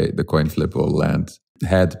 okay, the coin flip will land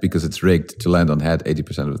head because it's rigged to land on head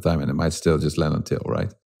 80% of the time, and it might still just land on tail,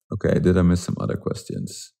 right? Okay, did I miss some other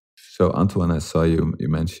questions? So Antoine, I saw you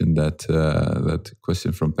mentioned that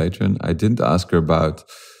question from Patreon. I didn't ask her about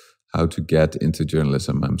how to get into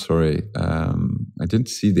journalism. I'm sorry, I didn't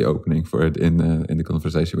see the opening for it in the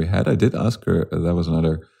conversation we had. I did ask her. That was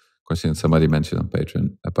another question somebody mentioned on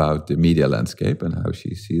Patreon about the media landscape and how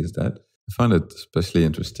she sees that. I found it especially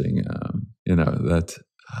interesting. That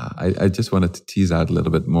I just wanted to tease out a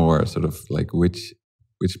little bit more, sort of like which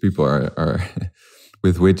people are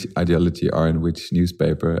with which ideology are in which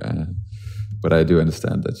newspaper. But I do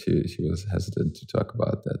understand that she was hesitant to talk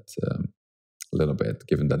about that a little bit,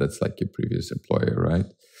 given that it's like your previous employer, right?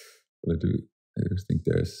 But I do think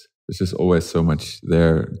there's just always so much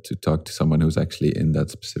there to talk to someone who's actually in that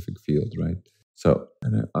specific field, right? So,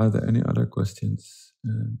 are there any other questions?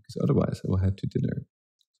 Because otherwise, I will head to dinner.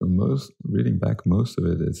 So, reading back, most of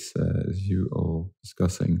it is you all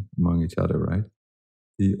discussing among each other, right?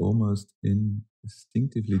 The almost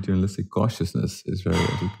instinctively journalistic cautiousness is very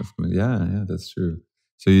yeah, that's true.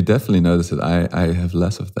 So you definitely notice that I have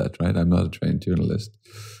less of that, right? I'm not a trained journalist,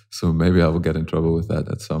 so maybe I will get in trouble with that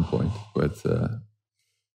at some point. But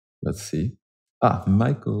let's see.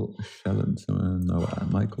 Michael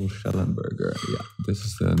Schellenberger. Yeah, this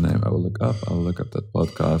is the name I will look up. I will look up that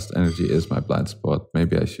podcast. Energy is my blind spot.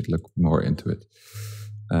 Maybe I should look more into it.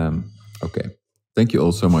 Okay. Thank you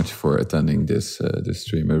all so much for attending this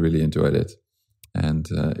stream. I really enjoyed it. And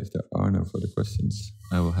if there are no further questions,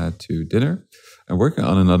 I will head to dinner. I'm working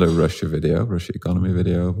on another Russia economy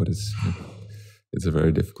video, but it's a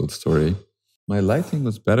very difficult story. My lighting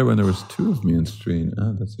was better when there was two of me on screen.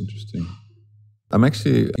 That's interesting. I'm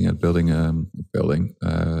actually looking at building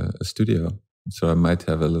a studio. So I might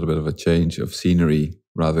have a little bit of a change of scenery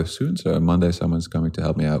rather soon. So on Monday, someone's coming to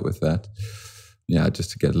help me out with that. Yeah,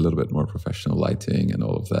 just to get a little bit more professional lighting and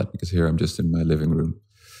all of that, because here I'm just in my living room.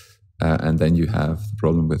 And then you have the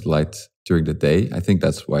problem with light during the day. I think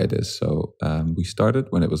that's why it is. So we started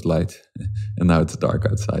when it was light, and now it's dark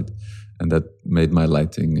outside. And that made my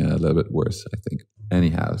lighting a little bit worse, I think.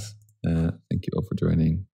 Anyhow, thank you all for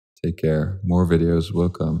joining. Take care. More videos will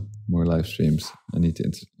come, more live streams. I need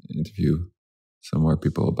to interview some more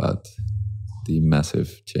people about the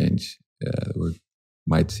massive change we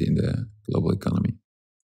might see in the global economy.